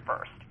things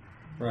first.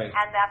 Right.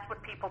 And that's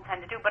what people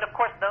tend to do. But, of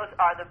course, those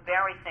are the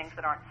very things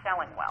that aren't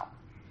selling well.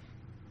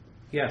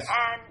 Yes.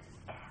 And,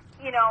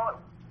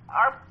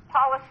 our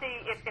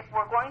policy, if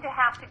we're going to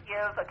have to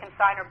give a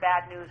consignor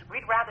bad news,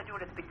 we'd rather do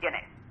it at the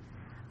beginning.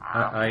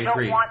 I we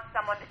agree. don't want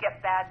someone to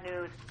get bad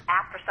news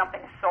after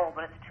something is sold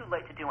when it's too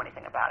late to do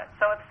anything about it.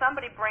 So if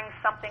somebody brings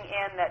something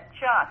in that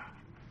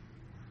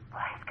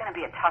it's going to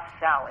be a tough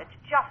sell. It's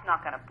just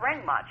not going to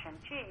bring much. And,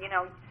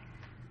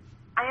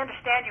 I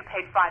understand you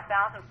paid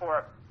 $5,000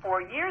 for it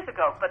 4 years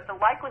ago, but the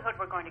likelihood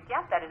we're going to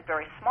get that is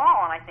very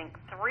small, and I think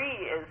 3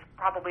 is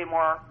probably a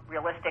more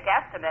realistic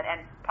estimate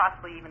and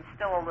possibly even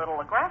still a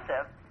little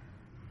aggressive.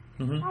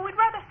 Well, we'd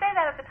rather say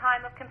that at the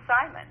time of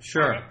consignment.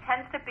 Sure. And it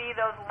tends to be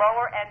those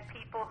lower-end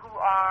people who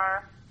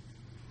are,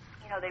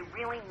 they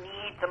really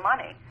need the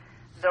money.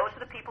 Those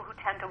are the people who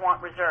tend to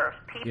want reserves.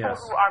 People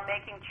who are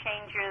making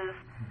changes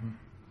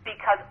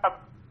because of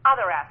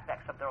other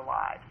aspects of their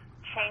lives,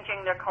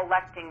 changing their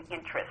collecting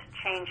interests,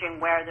 changing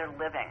where they're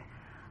living.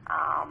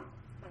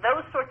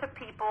 Those sorts of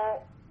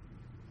people,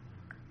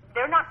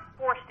 they're not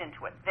forced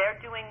into it. They're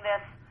doing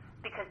this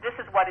because this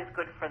is what is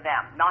good for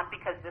them, not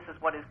because this is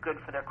what is good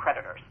for their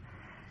creditors.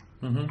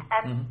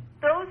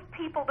 Those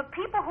people, the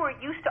people who are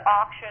used to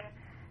auction,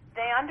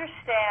 they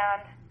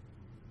understand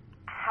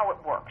how it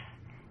works.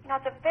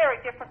 It's a very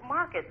different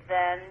market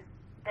than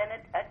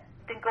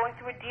going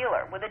through a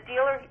dealer. With a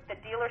dealer, the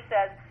dealer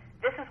says,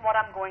 "This is what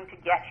I'm going to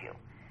get you,"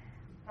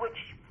 which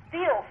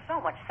feels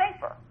so much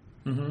safer.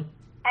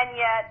 And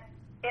yet,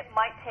 it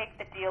might take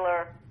the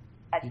dealer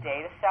a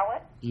day to sell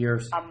it,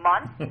 years, a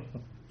month,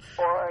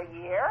 or a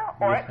year,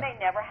 or it may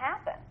never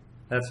happen.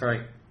 That's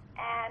right.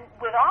 And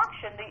with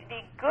auction,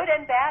 the good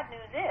and bad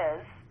news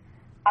is,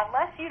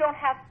 unless you don't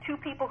have two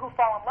people who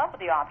fall in love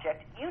with the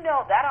object,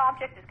 that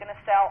object is going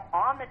to sell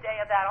on the day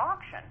of that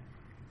auction.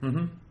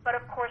 But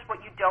of course,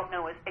 what you don't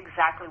know is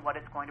exactly what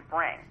it's going to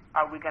bring.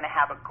 Are we going to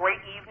have a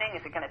great evening?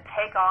 Is it going to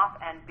take off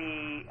and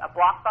be a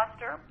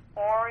blockbuster?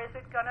 Or is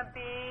it going to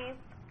be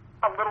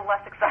a little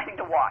less exciting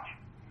to watch?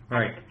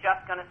 Right. And it's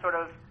just going to sort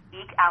of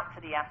eke out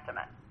to the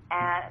estimate.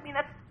 And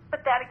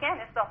but that again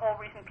is the whole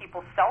reason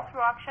people sell through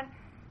auction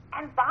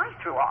and buy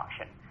through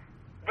auction.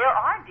 There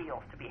are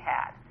deals to be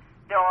had.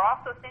 There are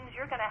also things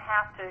you're going to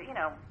have to,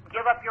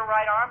 give up your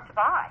right arm to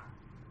buy.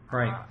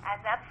 Right.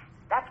 And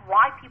that's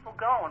why people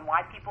go and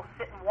why people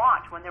sit and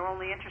watch when they're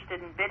only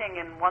interested in bidding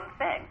in one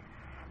thing.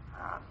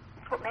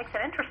 That's what makes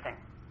it interesting.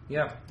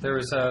 Yeah, there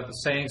is a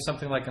saying,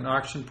 something like an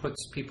auction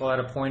puts people at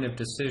a point of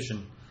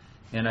decision.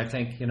 And I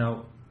think,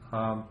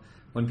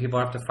 when people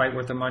have to fight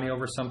with their money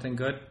over something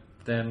good,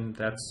 then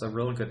that's a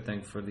really good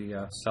thing for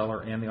the seller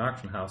and the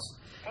auction house.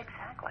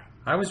 Exactly.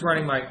 I was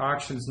running my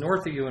auctions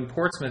north of you in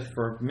Portsmouth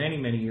for many,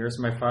 many years,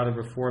 my father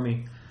before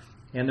me,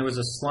 and there was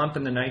a slump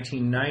in the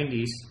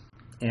 1990s,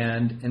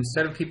 and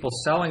instead of people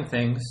selling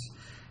things,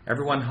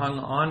 everyone hung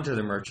on to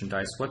the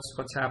merchandise.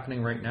 What's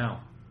happening right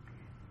now?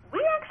 We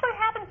actually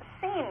haven't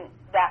seen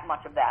that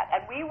much of that,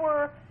 and we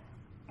were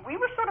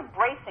sort of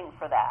bracing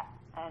for that,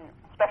 and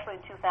especially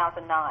in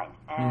 2009,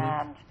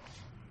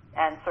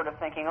 and sort of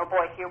thinking, oh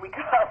boy, here we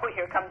go,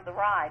 here comes the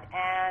ride.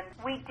 And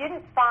we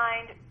didn't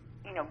find,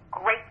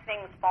 great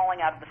things falling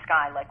out of the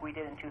sky like we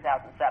did in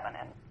 2007.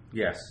 And,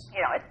 yes,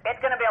 it's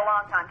going to be a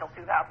long time till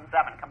 2007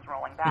 comes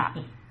rolling back.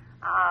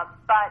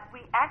 But we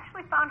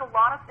actually found a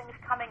lot of things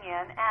coming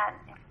in, and,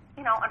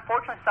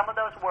 unfortunately some of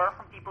those were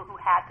from people who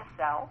had to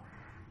sell.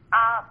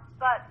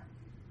 But,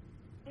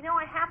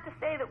 I have to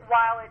say that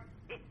while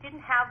it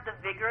didn't have the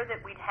vigor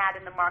that we'd had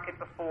in the market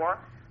before,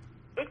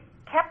 it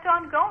kept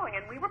on going,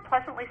 and we were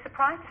pleasantly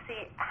surprised to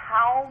see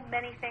how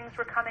many things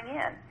were coming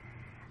in.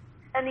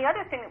 And the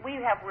other thing that we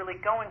have really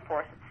going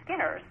for us at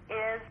Skinner's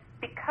is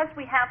because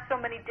we have so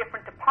many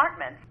different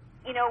departments,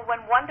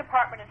 when one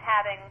department is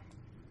having,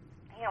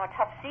 a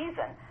tough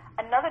season,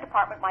 another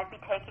department might be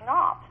taking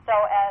off. So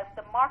as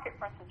the market,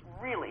 for instance,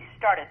 really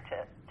started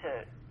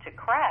to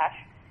crash,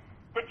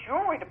 the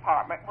jewelry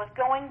department was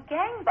going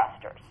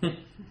gangbusters.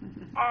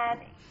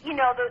 And,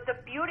 the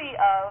beauty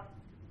of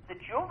the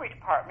jewelry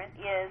department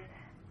is,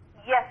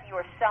 yes, you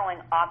are selling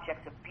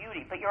objects of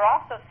beauty, but you're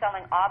also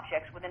selling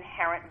objects with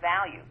inherent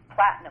value: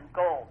 platinum,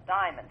 gold,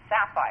 diamonds,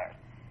 sapphires.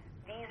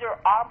 These are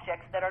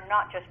objects that are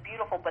not just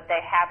beautiful, but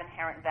they have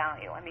inherent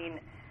value. I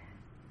mean,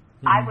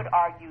 I would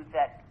argue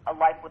that a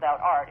life without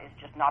art is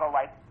just not a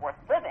life worth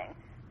living.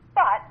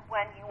 But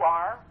when you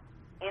are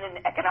in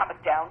an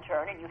economic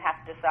downturn and you have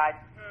to decide,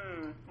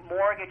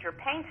 mortgage or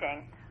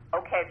painting,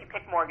 okay, if you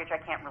pick mortgage, I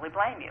can't really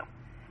blame you.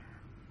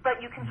 But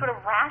you can sort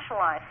of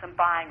rationalize some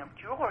buying of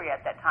jewelry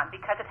at that time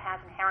because it has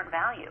inherent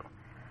value.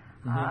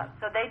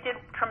 So they did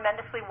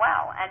tremendously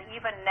well. And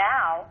even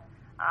now,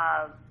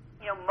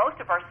 most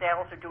of our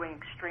sales are doing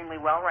extremely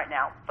well right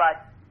now.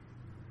 But,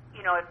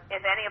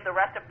 if any of the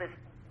rest of the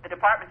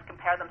departments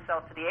compare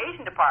themselves to the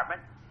Asian department,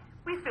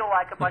 we feel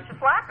like a bunch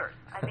of slackers.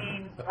 I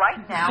mean,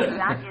 right now,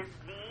 that is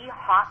the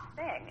hot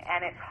thing.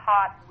 And it's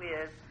hot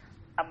with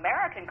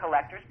American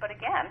collectors, but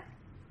again,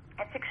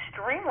 it's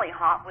extremely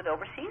hot with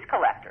overseas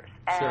collectors.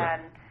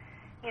 And,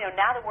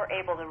 now that we're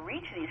able to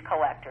reach these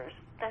collectors,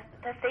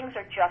 the things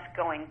are just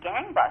going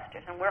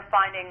gangbusters. And we're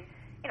finding,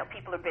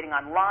 people are bidding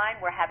online.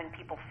 We're having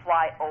people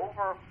fly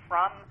over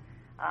from,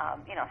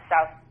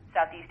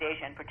 Southeast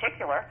Asia in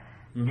particular,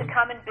 to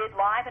come and bid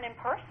live and in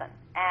person.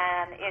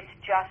 And it's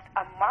just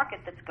a market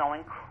that's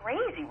going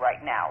crazy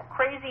right now.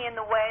 Crazy in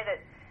the way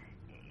that,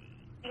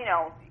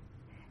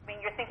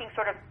 you're thinking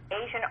sort of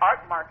Asian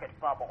art market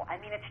bubble. I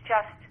mean, it's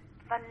just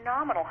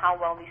phenomenal how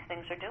well these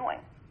things are doing.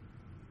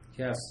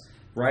 Yes.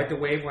 Ride the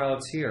wave while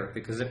it's here,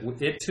 because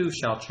it too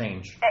shall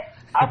change.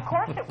 Of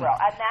course it will.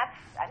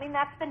 And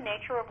that's the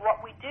nature of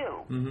what we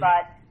do.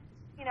 But,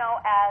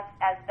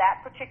 as that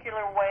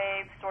particular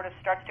wave sort of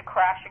starts to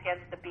crash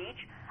against the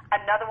beach,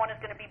 Another one is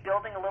going to be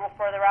building a little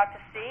further out to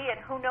sea, and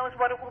who knows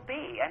what it will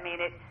be. I mean,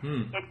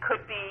 it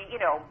could be,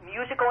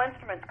 musical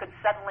instruments could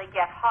suddenly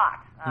get hot.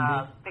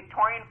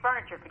 Victorian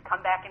furniture could come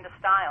back into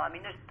style. I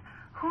mean,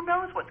 who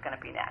knows what's going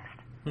to be next.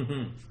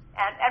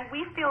 And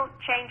we feel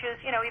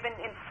changes, even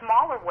in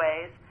smaller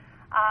ways,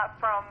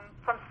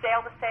 from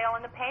sale to sale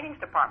in the paintings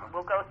department.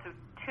 We'll go through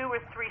 2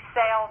 or 3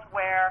 sales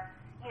where,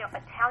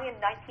 Italian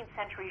 19th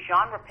century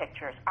genre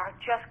pictures are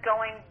just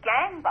going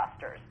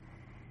gangbusters.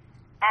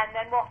 And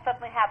then we'll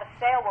suddenly have a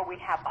sale where we've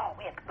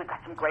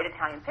got some great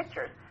Italian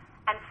pictures.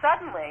 And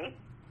suddenly,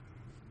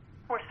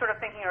 we're sort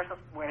of thinking to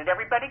ourselves, where did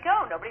everybody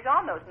go? Nobody's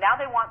on those. Now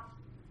they want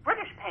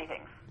British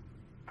paintings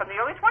from the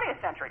early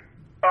 20th century.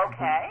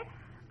 Okay,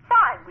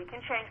 fine, we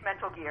can change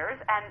mental gears.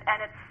 And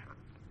it's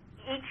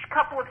each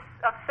couple of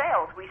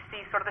sales, we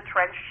see sort of the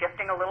trend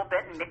shifting a little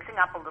bit and mixing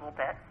up a little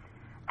bit.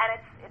 And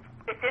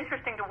it's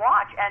interesting to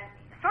watch and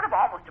sort of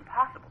almost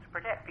impossible to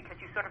predict because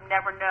you sort of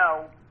never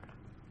know,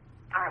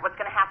 all right, what's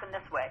going to happen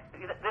this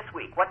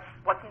week? What's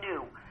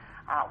new?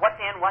 What's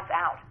in? What's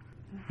out?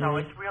 So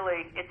it's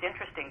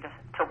interesting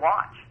to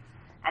watch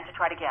and to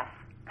try to guess.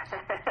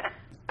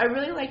 I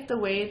really like the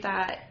way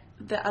that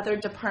the other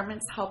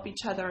departments help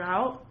each other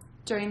out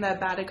during the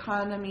bad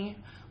economy.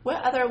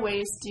 What other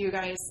ways do you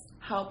guys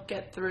help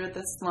get through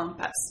the slump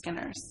at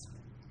Skinner's?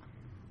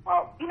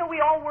 Well,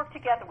 we all work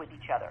together with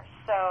each other.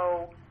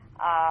 So,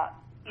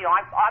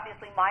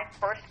 obviously my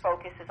first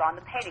focus is on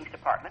the paintings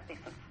department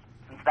since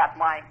that's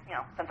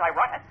since I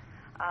run it.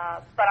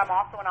 But I'm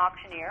also an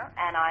auctioneer,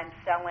 and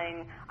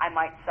I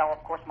might sell,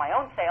 of course, my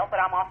own sale, but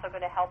I'm also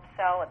going to help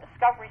sell a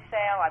discovery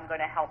sale. I'm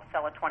going to help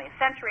sell a 20th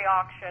century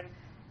auction.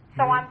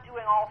 So I'm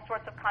doing all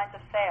sorts of kinds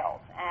of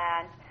sales.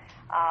 And,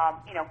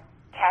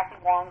 Kathy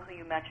Wong, who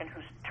you mentioned,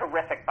 who's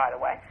terrific, by the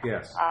way.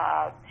 Yes.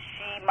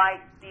 She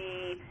might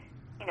be,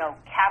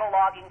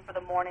 cataloging for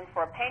the morning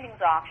for a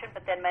paintings auction,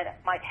 but then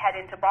might head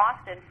into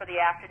Boston for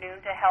the afternoon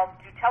to help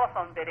do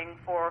telephone bidding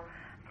for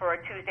a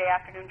Tuesday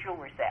afternoon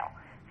jewelry sale.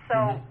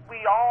 So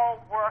we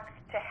all work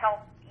to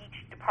help each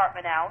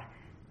department out.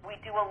 We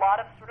do a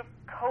lot of sort of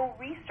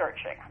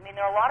co-researching. I mean,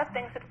 there are a lot of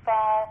things that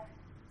fall,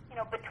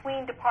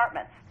 between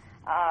departments.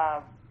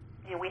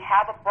 We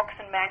have a books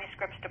and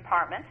manuscripts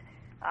department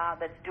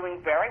that's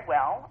doing very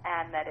well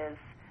and that is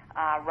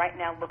right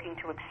now looking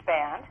to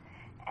expand.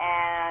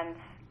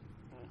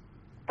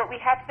 But we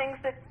have things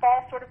that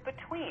fall sort of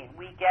between.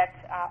 We get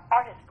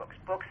artist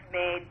books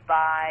made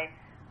by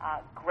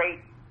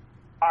great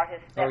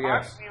artists that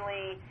aren't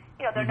really,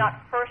 they're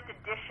not first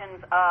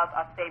editions of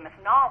a famous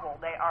novel.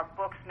 They are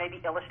books,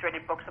 maybe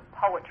illustrated books of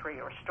poetry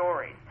or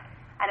stories.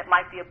 And it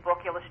might be a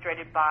book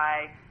illustrated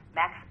by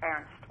Max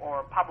Ernst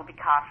or Pablo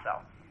Picasso.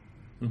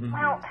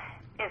 Well,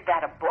 is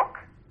that a book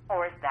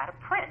or is that a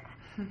print?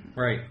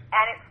 Right.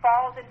 And it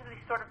falls into these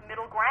sort of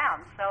middle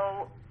ground.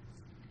 So,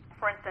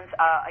 for instance,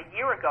 a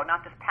year ago,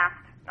 not just past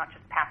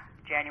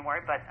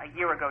January, but a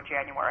year ago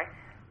January,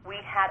 we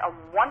had a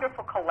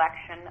wonderful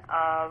collection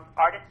of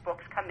artist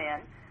books come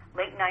in,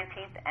 late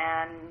 19th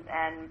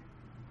and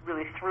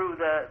really through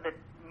the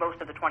most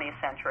of the 20th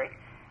century.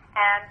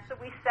 And so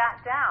we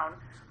sat down,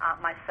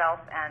 myself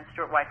and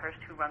Stuart Whitehurst,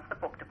 who runs the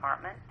book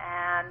department,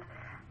 and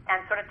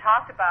sort of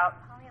talked about,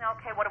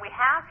 okay, what do we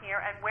have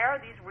here, and where are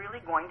these really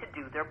going to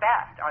do their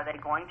best? Are they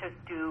going to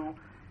do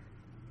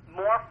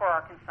more for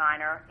our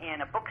consignor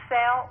in a book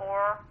sale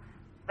or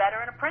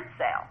better in a print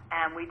sale?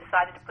 And we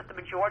decided to put the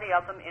majority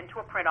of them into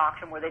a print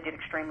auction where they did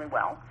extremely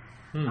well.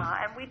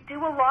 And we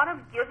do a lot of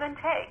give and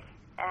take.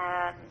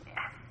 And,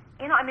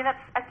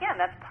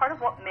 that's part of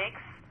what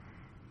makes,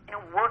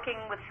 working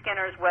with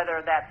Skinner's,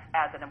 whether that's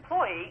as an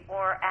employee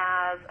or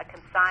as a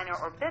consignor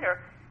or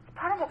bidder, it's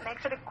part of what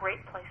makes it a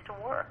great place to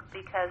work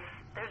because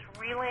there's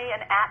really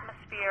an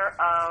atmosphere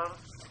of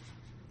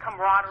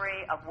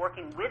camaraderie, of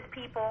working with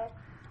people.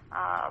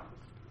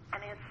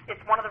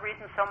 It's one of the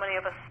reasons so many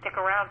of us stick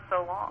around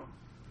so long.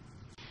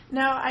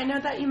 Now, I know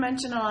that you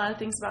mentioned a lot of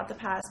things about the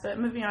past, but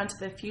moving on to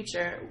the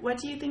future, what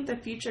do you think the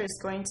future is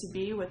going to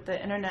be with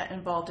the internet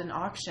involved in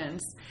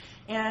auctions?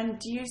 And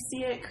do you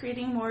see it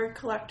creating more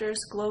collectors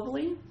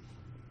globally?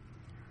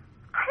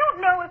 I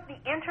don't know if the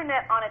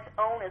internet on its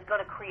own is going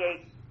to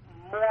create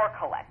more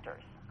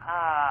collectors.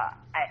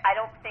 I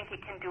don't think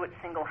it can do it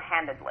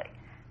single-handedly.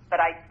 But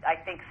I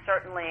think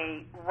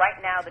certainly right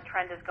now the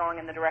trend is going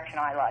in the direction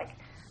I like.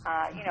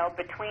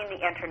 Between the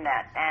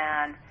internet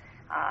and,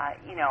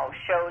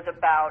 shows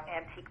about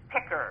antique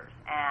pickers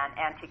and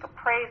antique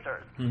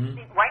appraisers.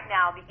 Right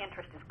now the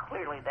interest is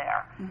clearly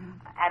there.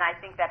 And I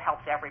think that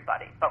helps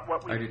everybody. But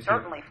what we've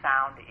certainly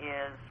found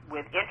is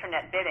with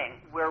internet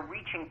bidding, we're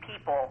reaching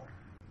people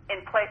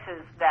in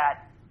places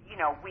that,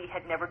 we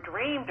had never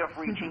dreamed of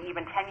reaching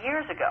even 10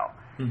 years ago.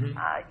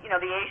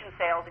 The Asian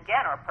sales,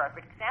 again, are a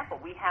perfect example.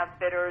 We have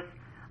bidders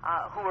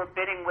who are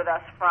bidding with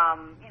us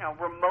from,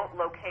 remote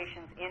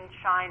locations in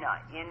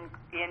China,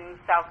 in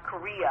South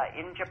Korea,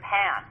 in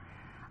Japan.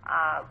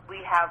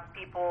 We have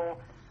people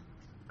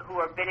who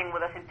are bidding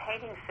with us in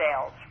painting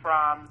sales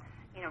from,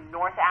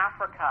 North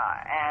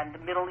Africa and the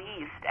Middle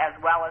East, as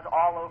well as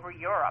all over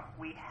Europe.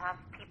 We have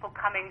people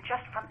coming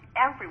just from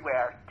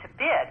everywhere to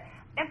bid,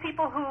 and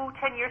people who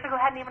 10 years ago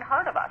hadn't even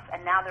heard of us,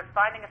 and now they're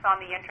finding us on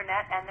the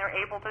internet and they're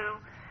able to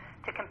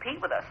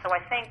compete with us. So I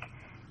think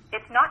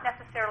it's not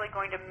necessarily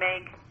going to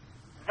make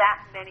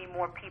that many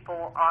more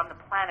people on the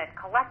planet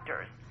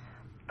collectors,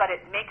 but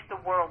it makes the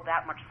world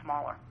that much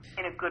smaller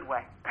in a good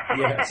way.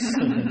 Yes.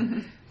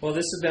 Well,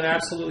 this has been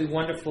absolutely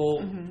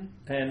wonderful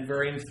and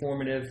very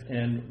informative,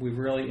 and we've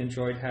really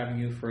enjoyed having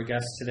you for a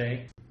guest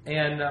today.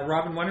 And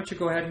Robin, why don't you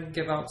go ahead and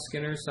give out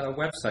Skinner's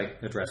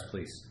website address,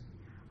 please?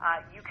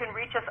 You can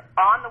reach us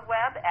on the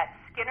web at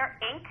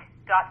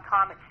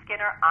skinnerinc.com. It's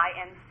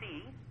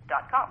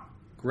skinnerinc.com.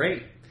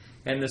 Great.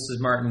 And this is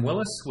Martin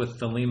Willis with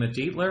Thelema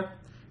Dietler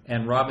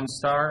and Robin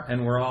Starr,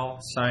 and we're all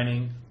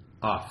signing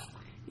off.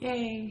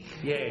 Yay.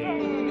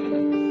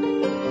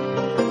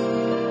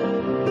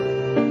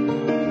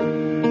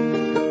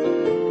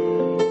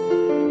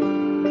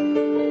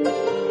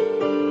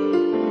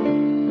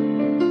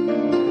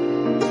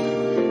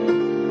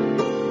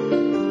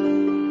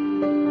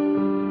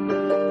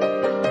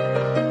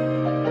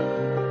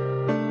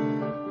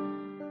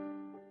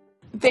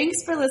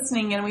 Thanks for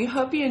listening, and we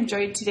hope you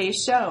enjoyed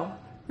today's show.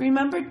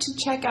 Remember to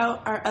check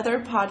out our other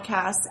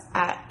podcasts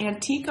at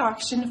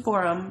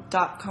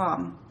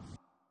antiqueauctionforum.com.